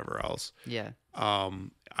whatever else, Yeah.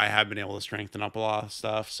 I have been able to strengthen up a lot of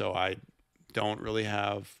stuff, so I don't really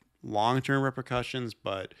have long-term repercussions,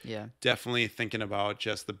 but Yeah. definitely thinking about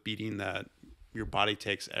just the beating that your body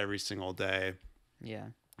takes every single day. Yeah.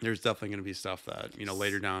 There's definitely going to be stuff that,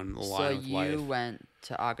 later down the So line of you life. went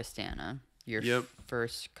to Augustana your Yep.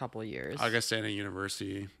 first couple years. Augustana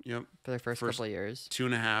University. Yep. For the first couple of years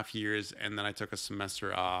 2.5 years, and then I took a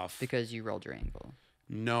semester off. because you rolled your ankle.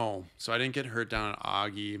 No. So I didn't get hurt down at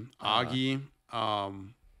Augie. Augie,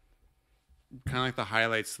 kind of like the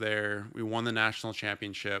highlights there. We won the national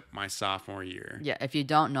championship my sophomore year. Yeah, if you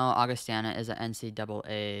don't know, Augustana is an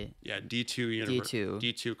NCAA. Yeah, D2 D2.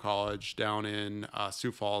 D2 college down in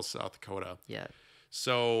Sioux Falls, South Dakota. Yeah.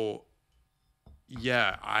 So,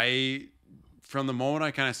 yeah, from the moment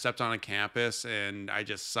I kind of stepped on a campus and I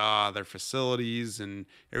just saw their facilities and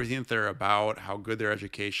everything that they're about, how good their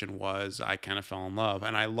education was, I kind of fell in love.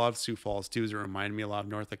 And I love Sioux Falls too, as it reminded me a lot of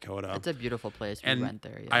North Dakota. It's a beautiful place. We And went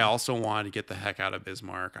there. Yeah. I also wanted to get the heck out of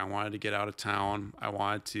Bismarck. I wanted to get out of town. I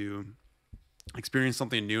wanted to experience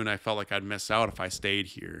something new, and I felt like I'd miss out if I stayed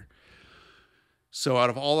here. So out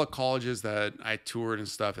of all the colleges that I toured and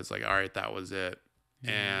stuff, it's like, all right, that was it.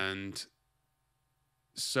 And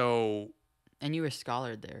so And you were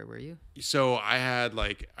scholared there, were you? I had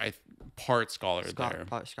like part scholar there.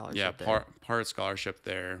 Part scholarship Yeah, there. part scholarship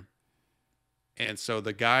there. And so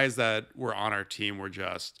the guys that were on our team were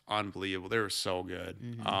just unbelievable. They were so good.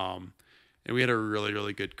 And we had a really,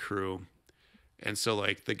 really good crew. And so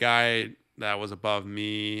like the guy that was above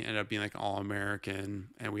me ended up being like All-American.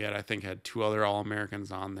 And we I think had 2 other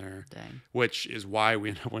All-Americans on there, Dang. which is why we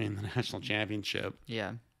ended up winning the national championship.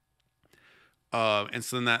 Yeah. And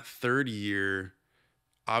so in that third year,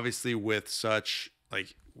 obviously with such,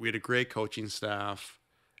 like, we had a great coaching staff.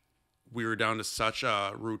 We were down to such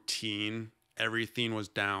a routine. Everything was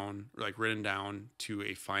down, like written down to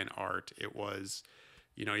a fine art. It was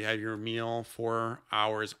You know, you have your meal 4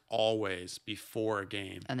 hours always before a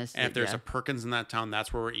game. And this, And if there's yeah, a Perkins in that town,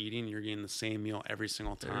 that's where we're eating. You're getting the same meal every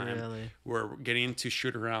single time. really, We're getting to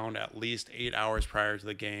shoot around at least 8 hours prior to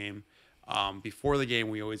the game. Before the game,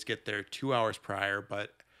 we always get there 2 hours prior,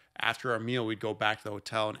 but after our meal, we'd go back to the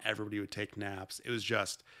hotel and everybody would take naps. It was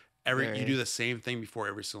just you do very, the same thing before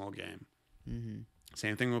every single game. hmm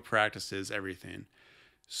Same thing with practices, everything.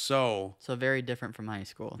 So so very different from high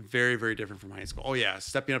school. very, very different from high school. Oh yeah,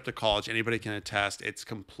 stepping up to college, anybody can attest. It's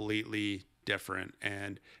completely different,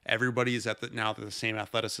 and everybody is now the same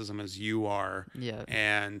athleticism as you are. Yeah,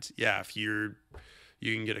 And yeah, if you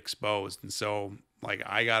can get exposed, and so like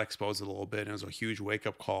I got exposed a little bit, and it was a huge wake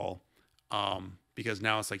up call, because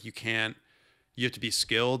now it's like you have to be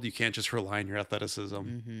skilled. You can't just rely on your athleticism.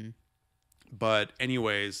 hmm But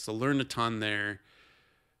anyways, so learned a ton there.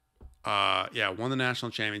 Yeah, won the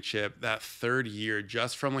national championship that third year,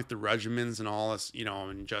 just from like the regimens and all this, you know,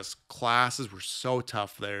 and just classes were so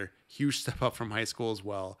tough there. Huge step up from high school as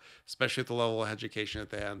well, especially at the level of education that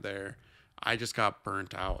they had there. I just got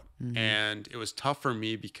burnt out. And it was tough for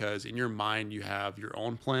me because in your mind you have your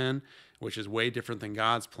own plan, which is way different than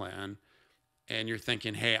God's plan. And you're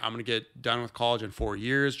thinking, hey, I'm going to get done with college in 4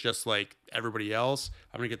 years, just like everybody else.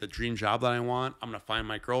 I'm going to get the dream job that I want. I'm going to find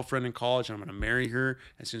my girlfriend in college, and I'm going to marry her.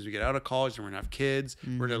 As soon as we get out of college, and we're going to have kids.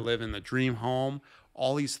 We're going to live in the dream home.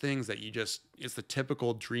 All these things that it's the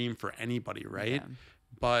typical dream for anybody, right? Yeah.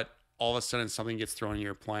 But all of a sudden, something gets thrown in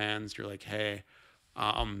your plans. You're like, hey,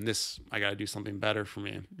 I got to do something better for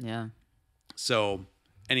me. yeah, So,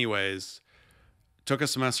 anyways, took a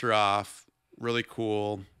semester off. Really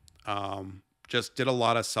cool. Just did a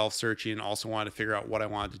lot of self-searching. Also wanted to figure out what I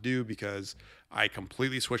wanted to do because I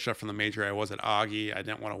completely switched up from the major I was at Augie. I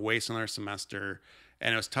didn't want to waste another semester.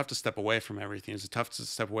 And it was tough to step away from everything. It was tough to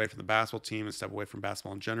step away from the basketball team and step away from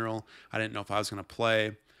basketball in general. I didn't know if I was going to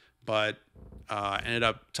play, but ended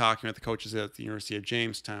up talking with the coaches at the University of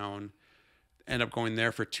Jamestown. Ended up going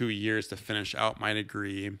there for 2 years to finish out my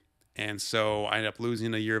degree. And so I ended up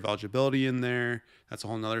losing a year of eligibility in there. That's a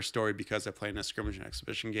whole nother story because I played in a scrimmage and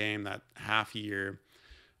exhibition game that half year.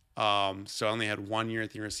 So I only had 1 year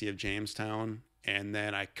at the University of Jamestown. And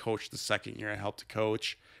then I coached the second year. I helped to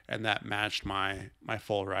coach. And that matched my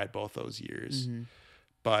full ride both those years.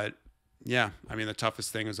 But yeah, I mean, the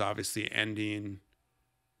toughest thing was obviously ending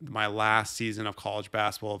my last season of college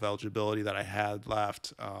basketball of eligibility that I had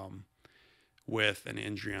left, with an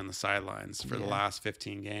injury on the sidelines for the last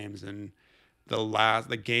 15 games. And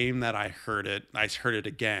the game that I hurt it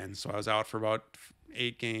again. So I was out for about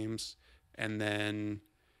 8 games, and then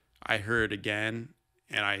I hurt it again.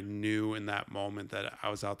 And I knew in that moment that I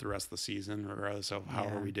was out the rest of the season, regardless of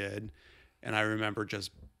however we did. And I remember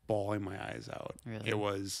just bawling my eyes out. Really? It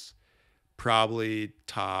was probably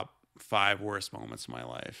top 5 worst moments of my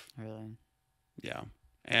life. really. Yeah.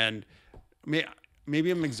 And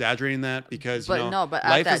maybe I'm exaggerating that because But you know, no, but at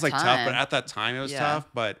life that is like tough. time- But at that time, it was Yeah. tough.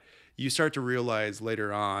 But you start to realize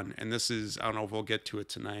later on, and this is I don't know if we'll get to it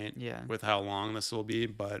tonight. Yeah. With how long this will be,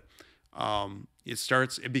 but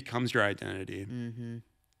it becomes your identity,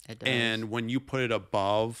 It does. and when you put it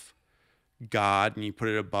above God and you put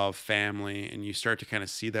it above family, and you start to kind of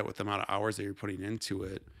see that with the amount of hours that you're putting into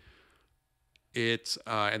it,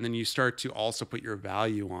 and then you start to also put your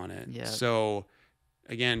value on it. Yeah. So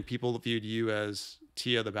again, people viewed you as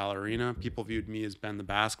Teah the ballerina. People viewed me as Ben the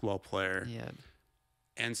basketball player. yeah,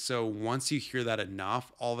 And so once you hear that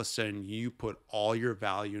enough, all of a sudden you put all your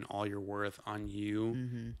value and all your worth on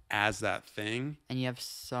you as that thing. and you have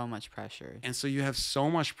so much pressure. And so you have so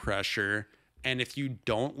much pressure. And if you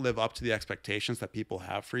don't live up to the expectations that people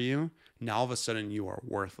have for you, now all of a sudden you are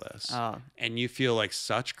worthless. Oh. And you feel like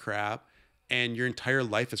such crap, and your entire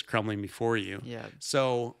life is crumbling before you. Yeah.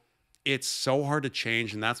 So it's so hard to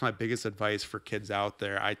change. And that's my biggest advice for kids out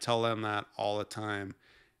there. I tell them that all the time.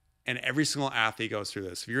 And every single athlete goes through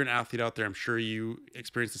this. If you're an athlete out there, I'm sure you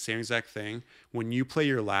experience the same exact thing. When you play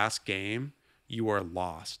your last game, you are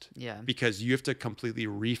lost. Yeah. Because you have to completely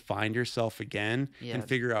refine yourself again Yeah. and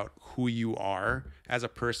figure out who you are as a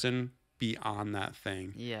person beyond that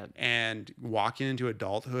thing. Yeah. And walking into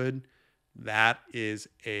adulthood, that is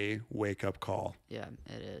a wake-up call. Yeah,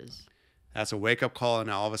 it is. That's a wake-up call, and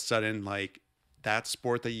all of a sudden, like, that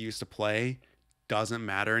sport that you used to play doesn't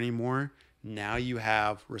matter anymore. Now you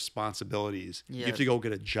have responsibilities. You Yeah. have to go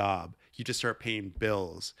get a job. You just start paying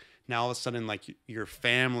bills. Now all of a sudden, like, your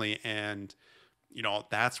family and, you know,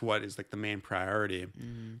 that's what is like the main priority.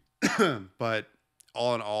 But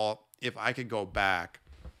all in all, if I could go back,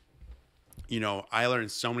 you know, I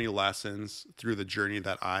learned so many lessons through the journey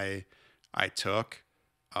that I took.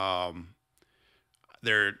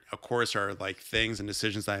 there, of course, are like things and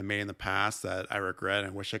decisions that I made in the past that I regret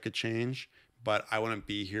and wish I could change. But I wouldn't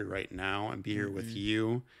be here right now and be here with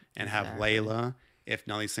you and have Exactly. Layla if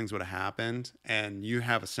none of these things would have happened. And you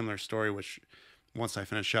have a similar story, which once I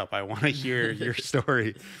finish up, I want to hear your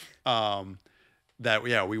story. That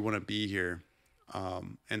yeah, we wouldn't be here.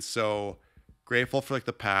 And so grateful for like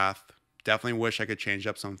the path. Definitely wish I could change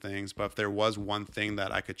up some things, but if there was one thing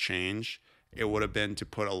that I could change, it would have been to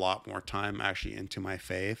put a lot more time actually into my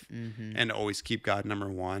faith and always keep God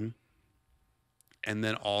number one. And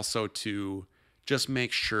then also to just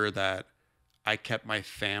make sure that I kept my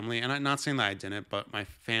family, and I'm not saying that I didn't, but my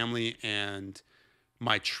family and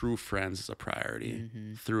my true friends as a priority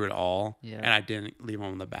through it all. Yeah. And I didn't leave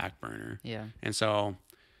them on the back burner. Yeah. And so,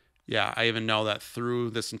 yeah, I even know that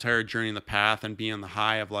through this entire journey in the path and being on the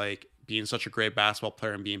high of like being such a great basketball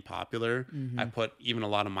player and being popular, I put even a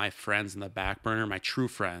lot of my friends in the back burner, my true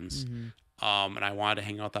friends. And I wanted to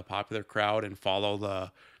hang out with that popular crowd and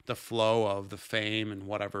follow the flow of the fame and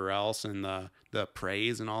whatever else and the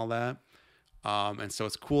praise and all that. And so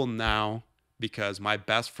it's cool now because my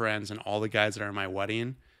best friends and all the guys that are in my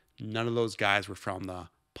wedding, none of those guys were from the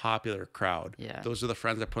popular crowd. Yeah. Those are the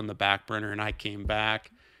friends I put in the back burner, and I came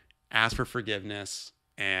back, asked for forgiveness,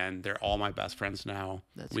 and they're all my best friends now.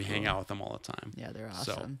 That's we hang cool. out with them all the time. Yeah, they're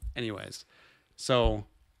So, awesome. anyways, so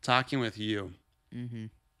talking with you,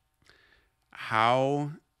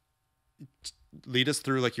 how lead us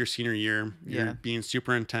through like your senior year. You're Yeah. being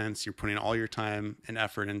super intense. You're putting all your time and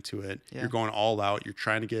effort into it. Yeah. You're going all out. You're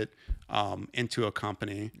trying to get into a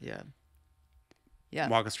company. Yeah. Yeah.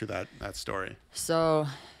 Walk us through that story. So,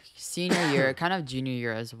 senior year, kind of junior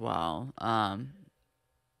year as well.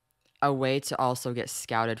 A way to also get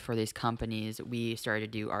scouted for these companies, we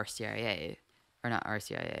started to do RCIA, or not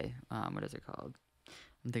RCIA. What is it called?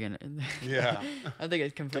 I'm thinking. Yeah. I think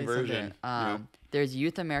it's completely Conversion. something. Yep. There's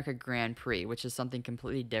Youth America Grand Prix, which is something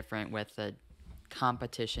completely different with the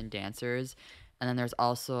competition dancers, and then there's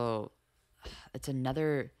also, it's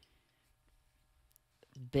another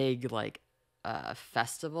big like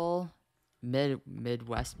festival,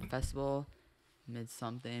 Midwest festival, mid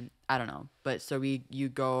something. I don't know, but so you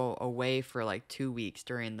go away for like 2 weeks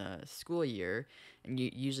during the school year, and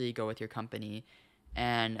you usually go with your company,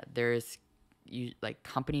 and there's like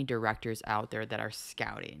company directors out there that are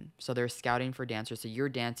scouting. So they're scouting for dancers. So you're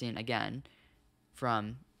dancing again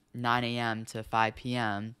from 9 a.m. to 5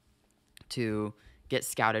 p.m. to get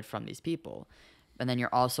scouted from these people. And then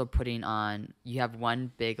you're also putting on, you have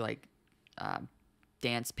one big like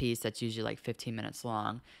dance piece that's usually like 15 minutes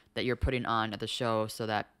long that you're putting on at the show so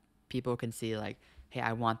that people can see like, hey,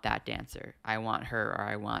 I want that dancer. I want her or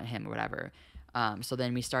I want him or whatever. So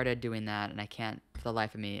then we started doing that, and I can't, for the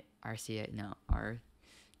life of me,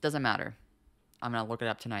 doesn't matter. I'm going to look it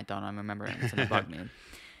up tonight, though, and I'm remembering. It's going to bug me.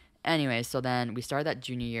 Anyway, so then we started that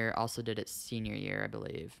junior year, also did it senior year, I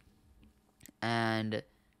believe. And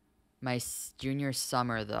my junior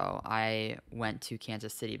summer, though, I went to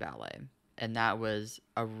Kansas City Ballet. And that was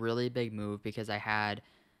a really big move because I had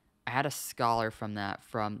a scholar from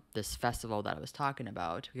this festival that I was talking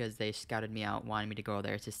about, because they scouted me out, wanted me to go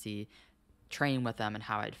there to train with them and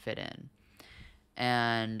how I'd fit in.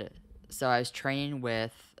 And so I was training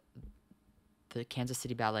with the Kansas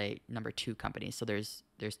City Ballet number 2 company. So there's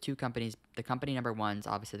 2 companies. The company number 1's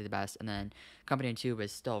obviously the best, and then company 2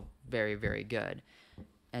 was still very, very good.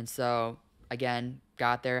 And so again,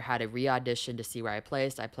 got there, had a re-audition to see where I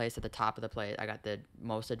placed. I placed at the top of the plate. I got the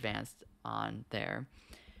most advanced on there.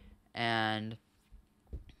 And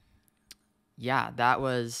yeah,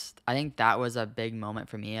 I think that was a big moment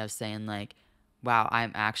for me of saying like, wow,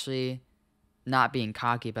 I'm actually not being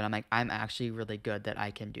cocky, but I'm actually really good that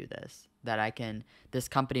I can do this. This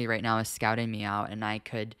company right now is scouting me out, and I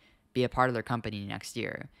could be a part of their company next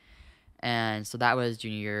year. And so that was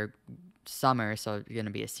junior year summer, so I'm going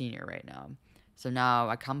to be a senior right now. So now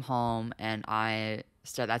I come home, and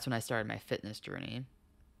that's when I started my fitness journey,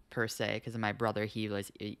 per se, because my brother, he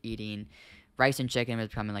was eating rice and chicken, was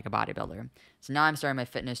becoming like a bodybuilder. So now I'm starting my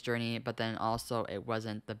fitness journey, but then also it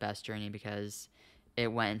wasn't the best journey because it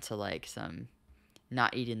went into like some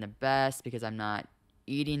not eating the best because I'm not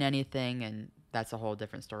eating anything, and that's a whole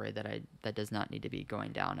different story that does not need to be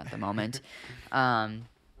going down at the moment.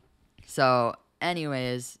 So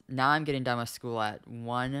anyways, now I'm getting done with school at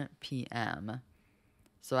 1 p.m.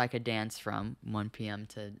 so I could dance from 1 p.m.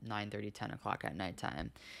 to 9:30, 10 o'clock at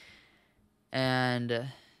nighttime. And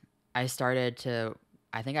I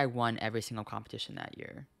think I won every single competition that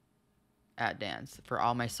year at dance for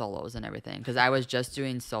all my solos and everything, because I was just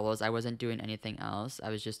doing solos. I wasn't doing anything else. I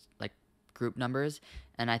was just like group numbers,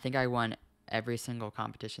 and I think I won every single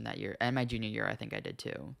competition that year. And my junior year, I think I did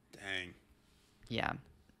too. Dang. Yeah,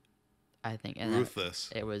 I think. And Ruthless.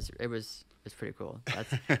 It was pretty cool.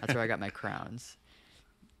 That's where I got my crowns.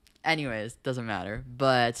 Anyways, doesn't matter.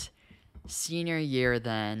 But senior year,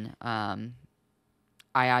 then I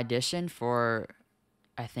auditioned for,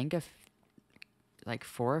 I think, like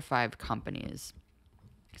 4 or 5 companies.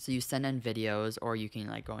 So you send in videos, or you can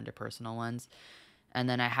like go into personal ones. And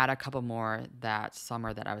then I had a couple more that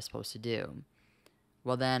summer that I was supposed to do.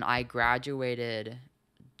 Well, then I graduated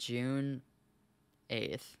June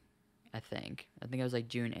 8th, I think. I think it was like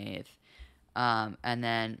June 8th. And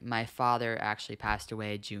then my father actually passed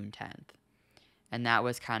away June 10th. And that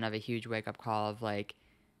was kind of a huge wake-up call of like,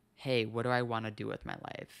 hey, what do I want to do with my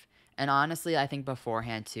life? And honestly, I think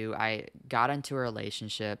beforehand too, I got into a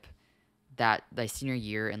relationship that my senior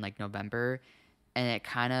year in like November, and it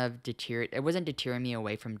kind of it wasn't deterring me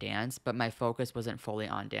away from dance, but my focus wasn't fully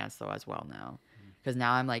on dance though as well now. Because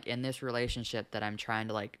now I'm like in this relationship that I'm trying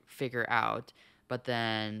to like figure out, but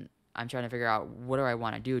then I'm trying to figure out, what do I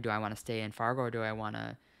want to do? Do I want to stay in Fargo, or do I want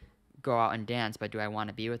to go out and dance, but do I want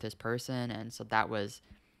to be with this person? And so that was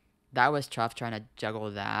tough trying to juggle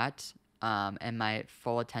that. And my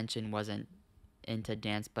full attention wasn't into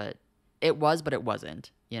dance, but it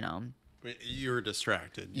wasn't, you know. You were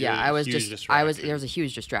distracted. Yeah, there was a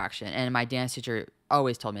huge distraction. And my dance teacher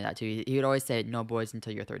always told me that too. He would always say, no boys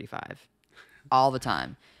until you're 35. All the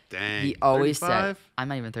time. Dang. He always 35? said, I'm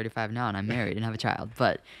not even 35 now, and I'm married and have a child,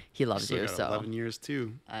 but he loves Still you. got So 11 years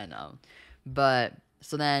too. I know. But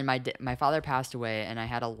so then my father passed away, and I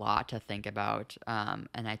had a lot to think about. And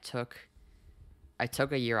I took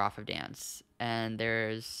a year off of dance, and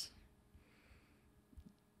there's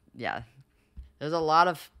a lot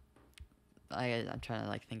of, I'm trying to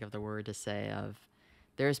like think of the word to say, of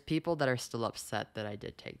there's people that are still upset that I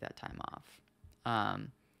did take that time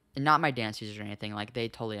off. And not my dance teachers or anything, like they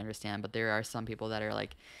totally understand, but there are some people that are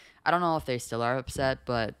like, I don't know if they still are upset,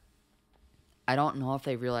 but I don't know if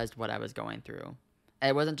they realized what I was going through.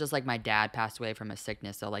 It wasn't just like my dad passed away from a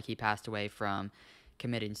sickness, so like he passed away from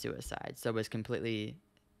committing suicide, so it was completely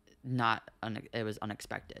it was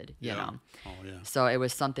unexpected, you know. Oh yeah. So it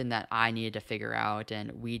was something that I needed to figure out,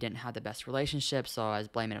 and we didn't have the best relationship, so I was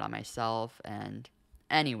blaming it on myself. And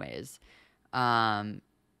anyways, so I'm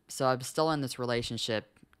still in this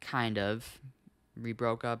relationship, kind of. We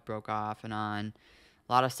broke off and on.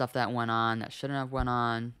 A lot of stuff that went on that shouldn't have went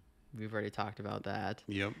on. We've already talked about that.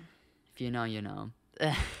 Yep. If you know, you know.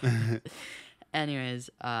 Anyways,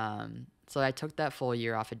 so I took that full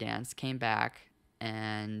year off of dance, came back,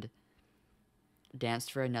 and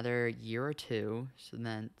danced for another year or two. So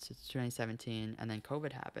it's 2017, and then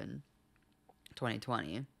COVID happened.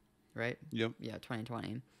 2020, right? Yep. Yeah,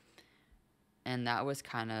 2020. And that was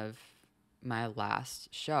kind of my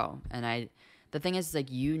last show. And the thing is,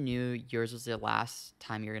 like, you knew yours was the last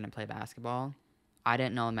time you were going to play basketball. I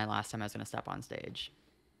didn't know my last time I was going to step on stage.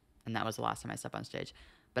 And that was the last time I stepped on stage.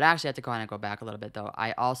 But I actually have to kind of go back a little bit, though.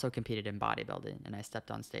 I also competed in bodybuilding, and I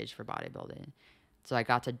stepped on stage for bodybuilding. So I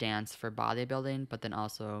got to dance for bodybuilding, but then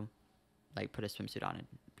also, like, put a swimsuit on and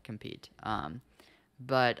compete.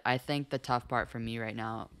 But I think the tough part for me right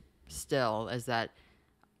now still is that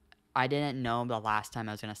I didn't know the last time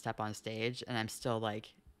I was going to step on stage, and I'm still,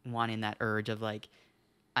 like, wanting that urge of, like,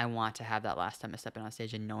 I want to have that last time I step on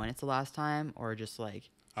stage and knowing it's the last time, or just,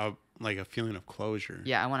 like a feeling of closure.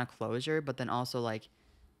 Yeah, I want a closure, but then also, like,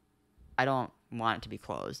 I don't want it to be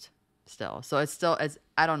closed still. So it's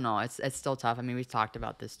I don't know. It's still tough. I mean, we've talked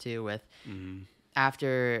about this too with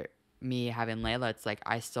after me having Layla, it's like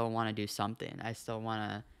I still want to do something. I still want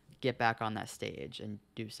to get back on that stage and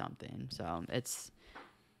do something. So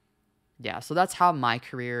so that's how my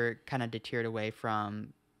career kind of deterred away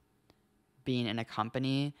from being in a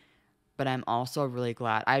company. But I'm also really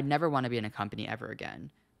glad. I'd never want to be in a company ever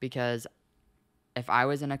again, because if I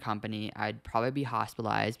was in a company, I'd probably be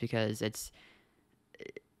hospitalized, because it's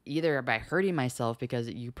either by hurting myself, because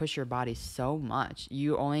you push your body so much.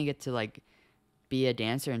 You only get to, like, be a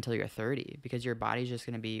dancer until you're 30, because your body's just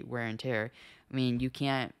going to be wear and tear. I mean, you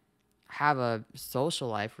can't have a social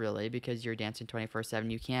life, really, because you're dancing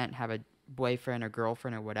 24/7. You can't have a boyfriend or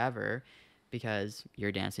girlfriend or whatever, because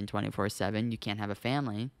you're dancing 24/7. You can't have a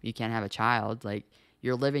family. You can't have a child. Like,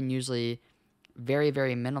 you're living usually very,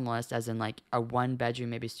 very minimalist, as in, like, a 1-bedroom,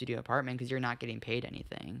 maybe studio apartment, because you're not getting paid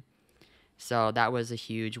anything. So that was a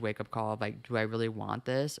huge wake-up call of, like, do I really want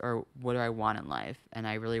this, or what do I want in life? And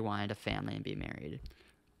I really wanted a family and be married.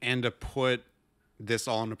 And to put this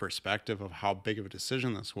all into perspective of how big of a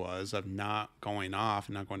decision this was, of not going off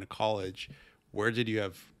and not going to college, where did you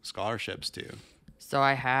have scholarships to? So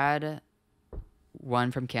I had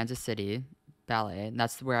one from Kansas City ballet. And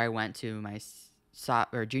that's where I went to my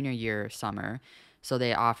or junior year summer. So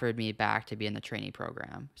they offered me back to be in the trainee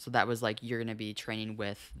program. So that was like, you're going to be training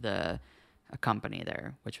with a company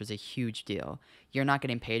there, which was a huge deal. You're not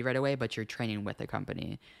getting paid right away, but you're training with a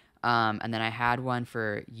company. And then I had one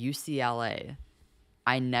for UCLA.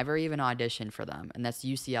 I never even auditioned for them. And that's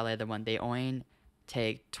UCLA, the one they only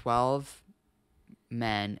take 12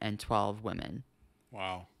 men and 12 women.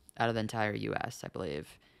 Wow. Out of the entire US, I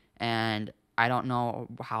believe. And I don't know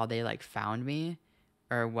how they like found me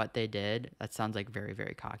or what they did. That sounds like very,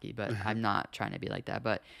 very cocky, but I'm not trying to be like that.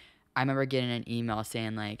 But I remember getting an email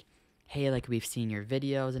saying like, hey, like we've seen your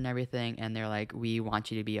videos and everything. And they're like, we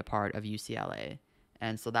want you to be a part of UCLA.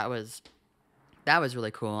 And so that was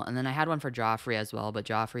really cool. And then I had one for Joffrey as well, but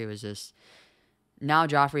Joffrey was just, now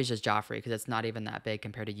Joffrey is just Joffrey because it's not even that big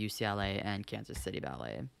compared to UCLA and Kansas City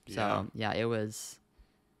Ballet. So yeah, it was,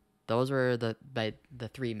 those were the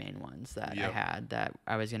three main ones that I had that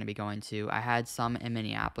I was going to be going to. I had some in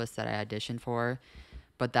Minneapolis that I auditioned for,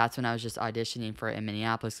 but that's when I was just auditioning for it in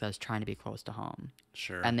Minneapolis because I was trying to be close to home.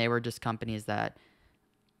 Sure. And they were just companies that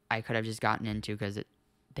I could have just gotten into because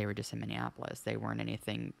they were just in Minneapolis. They weren't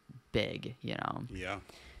anything big, you know? Yeah.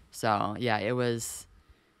 So, yeah, it was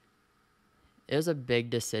a big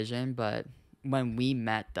decision, but when we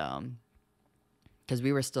met them, because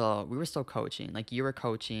we were still coaching. Like, you were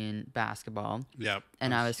coaching basketball. Yep.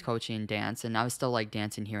 And I was coaching dance, and I was still, like,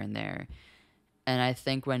 dancing here and there. And I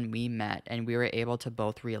think when we met and we were able to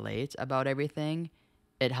both relate about everything,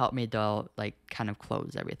 it helped me to, like, kind of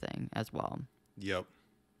close everything as well. Yep.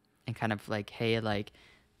 And kind of, like, hey, like,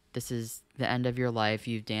 this is the end of your life.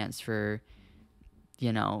 You've danced for,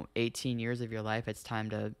 18 years of your life. It's time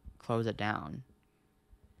to close it down.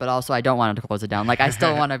 But also, I don't want to close it down. Like, I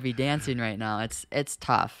still want to be dancing right now. It's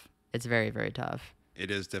tough. It's very, very tough. It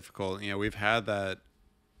is difficult. We've had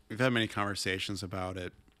many conversations about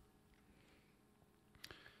it.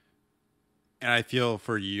 And I feel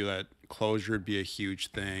for you that closure would be a huge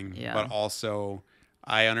thing. Yeah. But also,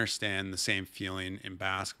 I understand the same feeling in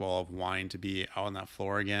basketball of wanting to be out on that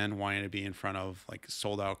floor again, wanting to be in front of, like,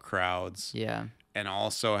 sold-out crowds. Yeah. And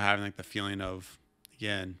also having, like, the feeling of,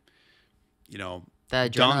 again, the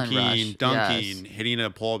adrenaline dunking, yes. hitting a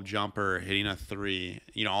pull-up jumper, hitting a three,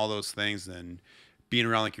 all those things, and being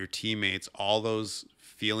around, like, your teammates, all those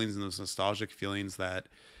feelings and those nostalgic feelings that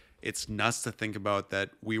it's nuts to think about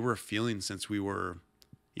that we were feeling since we were,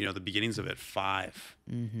 the beginnings of it, 5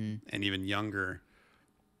 mm-hmm. and even younger.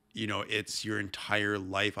 It's your entire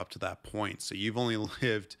life up to that point. So you've only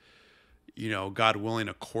lived, God willing,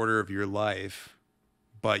 a quarter of your life,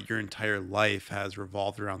 but your entire life has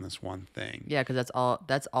revolved around this one thing. Yeah, because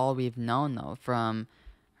that's all we've known though, from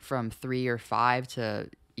 3 or 5 to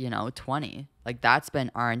 20. Like, that's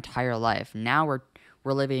been our entire life. Now we're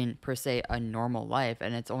living per se a normal life,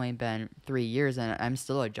 and it's only been 3 years, and I'm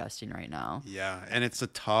still adjusting right now. Yeah, and it is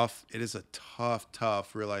a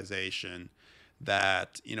tough realization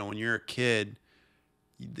that when you're a kid,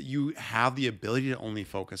 you have the ability to only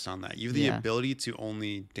focus on that. You have the ability to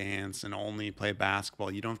only dance and only play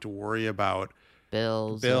basketball. You don't have to worry about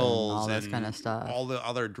bills and all this kind of stuff. All the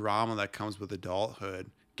other drama that comes with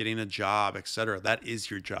adulthood, getting a job, etc. That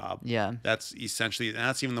is your job. Yeah. That's essentially, and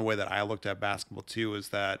that's even the way that I looked at basketball too, is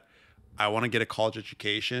that I want to get a college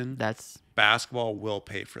education. Basketball will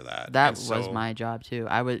pay for that. That was my job too.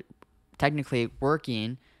 I was technically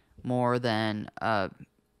working more than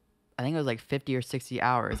I think it was like 50 or 60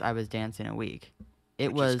 hours I was dancing a week.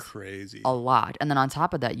 It was crazy. A lot. And then on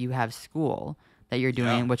top of that, you have school that you're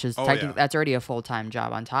doing, which is technically that's already a full-time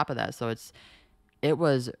job on top of that. So it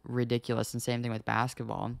was ridiculous. And same thing with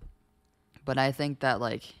basketball. But I think that,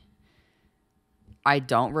 like, I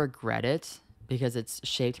don't regret it because it's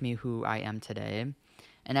shaped me who I am today.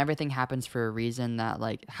 And everything happens for a reason, that,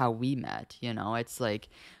 like, how we met, it's like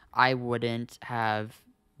I wouldn't have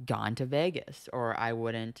gone to Vegas, or I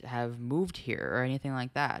wouldn't have moved here or anything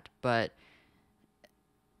like that. But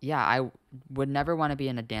yeah, I would never want to be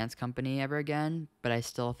in a dance company ever again, but I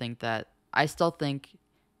still think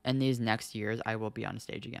in these next years I will be on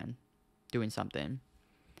stage again doing something.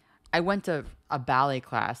 I went to a ballet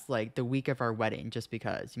class like the week of our wedding just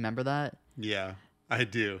because. You remember that? Yeah, I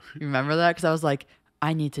do. You remember that? Because I was like,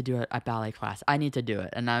 I need to do a ballet class. I need to do it.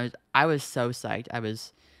 And I was so psyched. I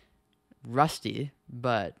was rusty,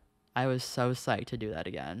 but I was so psyched to do that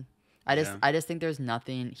again. I just think there's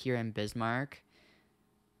nothing here in Bismarck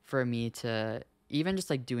for me to even just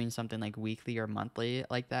like doing something like weekly or monthly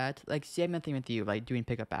like that. Like, same thing with you, like doing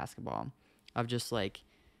pickup basketball, of just like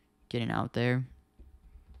getting out there.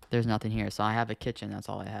 There's nothing here. So I have a kitchen. That's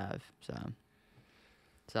all I have.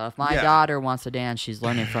 So if my daughter wants to dance, she's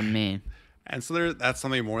learning from me. And so that's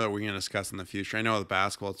something more that we're going to discuss in the future. I know with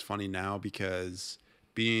basketball, it's funny now because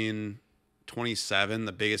being 27,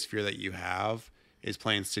 the biggest fear that you have is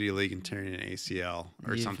playing City League and tearing an ACL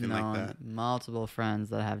or You've something like known that. multiple friends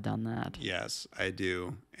that have done that. Yes, I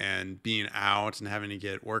do. And being out and having to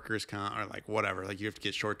get workers' comp or like whatever, like you have to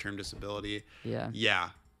get short-term disability. Yeah. Yeah,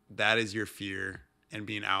 that is your fear. And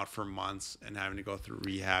being out for months and having to go through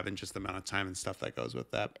rehab and just the amount of time and stuff that goes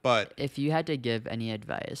with that. But If you had to give any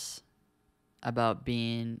advice about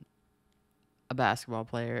being a basketball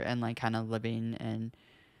player and like kind of living and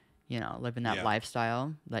living that Yeah.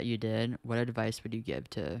 lifestyle that you did, what advice would you give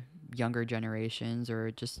to younger generations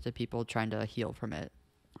or just to people trying to heal from it?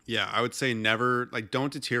 yeah, I would say never, like,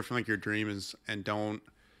 don't deter from like your dreams and don't,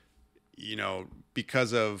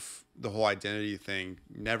 because of the whole identity thing,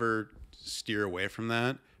 never steer away from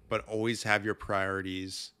that, but always have your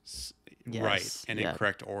priorities right Yes. and Yeah. in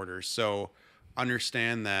correct order. So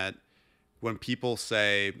understand that when people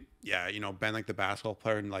say, yeah, Ben, like the basketball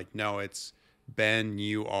player, and like, no, it's Ben,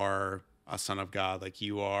 you are a son of God. Like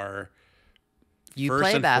you are You first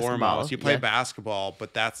play and basketball. foremost, you play Yeah. basketball,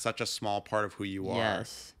 but that's such a small part of who you are.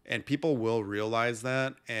 Yes. And people will realize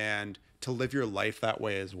that and to live your life that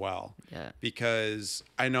way as well. Yeah. Because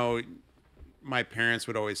I know my parents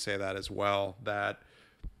would always say that as well, that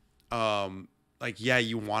like, yeah,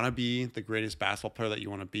 you want to be the greatest basketball player that you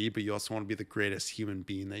want to be, but you also want to be the greatest human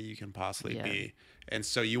being that you can possibly Yeah. be. And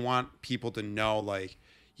so you want people to know, like,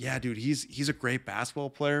 yeah, dude, he's a great basketball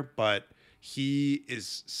player, but he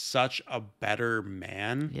is such a better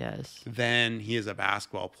man Yes. than he is a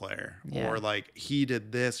basketball player. Yeah. Or like he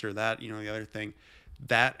did this or that, the other thing.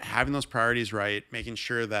 That having those priorities right, making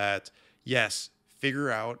sure that, yes, figure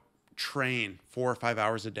out, train 4 or 5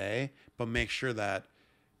 hours a day, but make sure that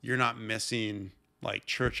you're not missing like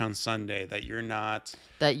church on Sunday, that you're not.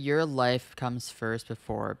 That your life comes first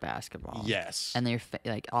before basketball. Yes. And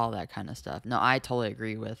like all that kind of stuff. No, I totally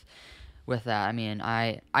agree with that. I mean,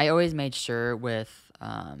 I always made sure with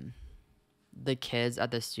the kids at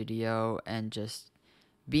the studio and just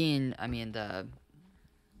being, I mean, the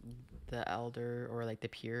elder or like the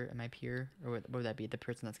peer, am I peer? Or what would that be? The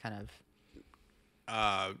person that's kind of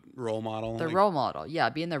Role model. the role model. Yeah,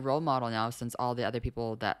 being the role model now since all the other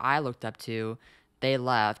people that I looked up to, they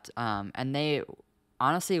left. And they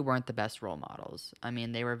honestly weren't the best role models. I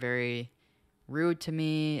mean, they were very rude to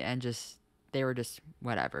me and they were just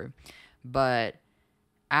whatever. But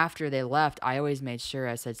after they left, I always made sure,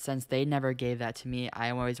 I said, since they never gave that to me,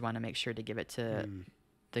 I always want to make sure to give it to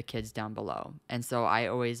the kids down below. And so I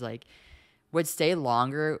always would stay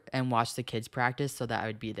longer and watch the kids practice so that I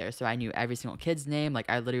would be there. So I knew every single kid's name. Like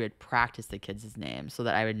I literally would practice the kids' names so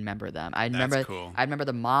that I would remember them. I cool. remember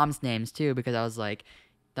the moms' names too, because I was like,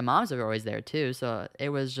 the moms are always there too. So it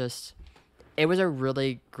was a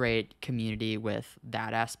really great community with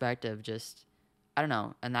that aspect of just, I don't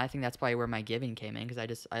know. And I think that's probably where my giving came in,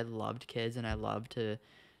 because I loved kids and I loved to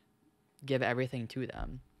give everything to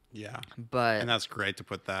them. Yeah. But And that's great to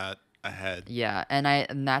put that ahead. yeah,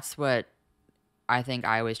 and that's what I think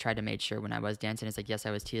I always tried to make sure when I was dancing. It's like, yes,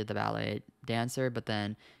 I was Teah the ballet dancer, but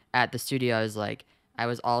then at the studio, I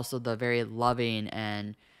was also the very loving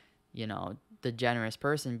and, the generous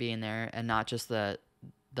person being there, and not just the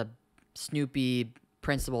Snoopy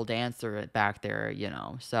principal dancer back there,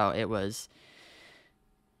 So it was,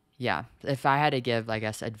 yeah. If I had to give, I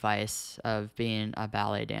guess, advice of being a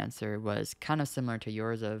ballet dancer, was kind of similar to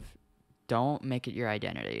yours of don't make it your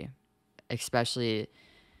identity, especially.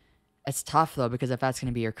 It's tough though, because if that's going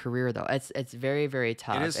to be your career though, it's very, very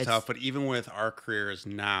tough. It is tough, but even with our careers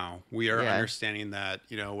now, we are understanding that,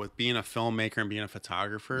 with being a filmmaker and being a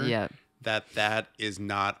photographer, Yeah. that is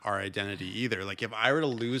not our identity either. Like if I were to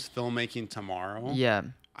lose filmmaking tomorrow, Yeah.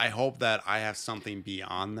 I hope that I have something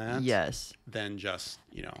beyond that. Yes. Than just,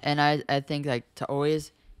 And I think to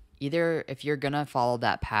always, either if you're going to follow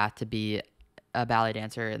that path to be a ballet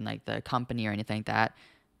dancer in the company or anything like that,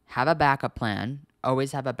 have a backup plan.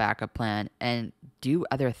 Always have a backup plan and do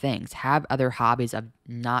other things. Have other hobbies of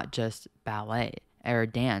not just ballet or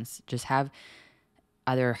dance. Just have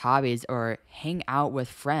other hobbies or hang out with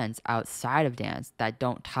friends outside of dance that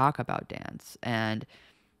don't talk about dance. And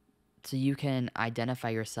so you can identify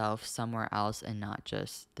yourself somewhere else and not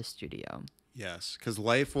just the studio. Yes, because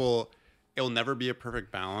it'll never be a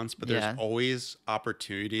perfect balance, but there's always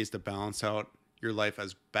opportunities to balance out your life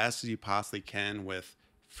as best as you possibly can with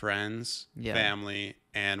friends, family,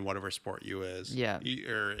 and whatever sport you is. Yeah.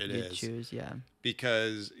 Or it you is. choose, yeah.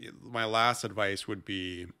 Because my last advice would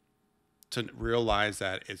be to realize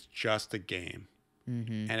that it's just a game.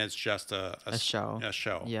 Mm-hmm. And it's just a show. A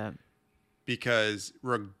show. Yeah. Because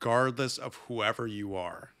regardless of whoever you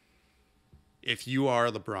are, if you are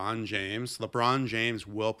LeBron James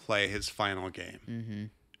will play his final game. Mm-hmm.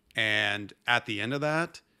 And at the end of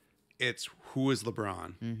that, it's who is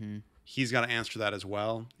LeBron? Mm-hmm. He's got to answer that as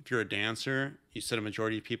well. If you're a dancer, you said a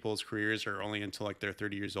majority of people's careers are only until like they're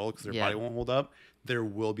 30 years old because their body won't hold up. There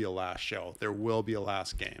will be a last show. There will be a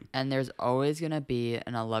last game. And there's always going to be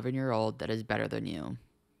an 11-year-old that is better than you.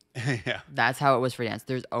 Yeah. That's how it was for dance.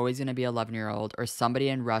 There's always going to be an 11-year-old or somebody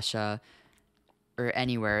in Russia or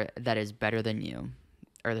anywhere that is better than you.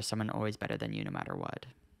 Or there's someone always better than you no matter what.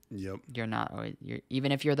 Yep. You're not always,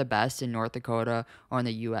 even if you're the best in North Dakota or in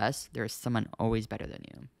the U.S., there's someone always better than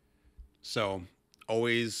you. So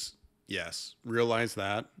always, yes, realize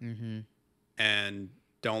that. Mm-hmm. And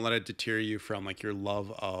don't let it deter you from like your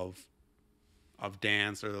love of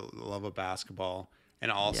dance or the love of basketball.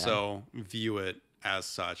 And also view it as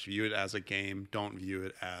such. View it as a game. Don't view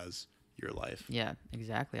it as your life. Yeah,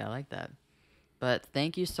 exactly. I like that. But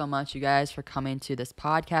thank you so much, you guys, for coming to this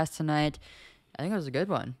podcast tonight. I think it was a good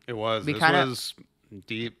one. It was. This was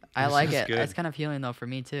deep. I like it. Good. It's kind of healing, though, for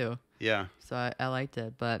me, too. Yeah. So I liked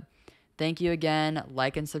it. But thank you again.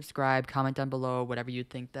 Like and subscribe. Comment down below whatever you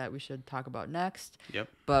think that we should talk about next. Yep.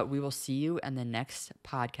 But we will see you in the next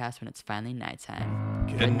podcast when it's finally nighttime.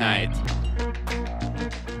 Good night.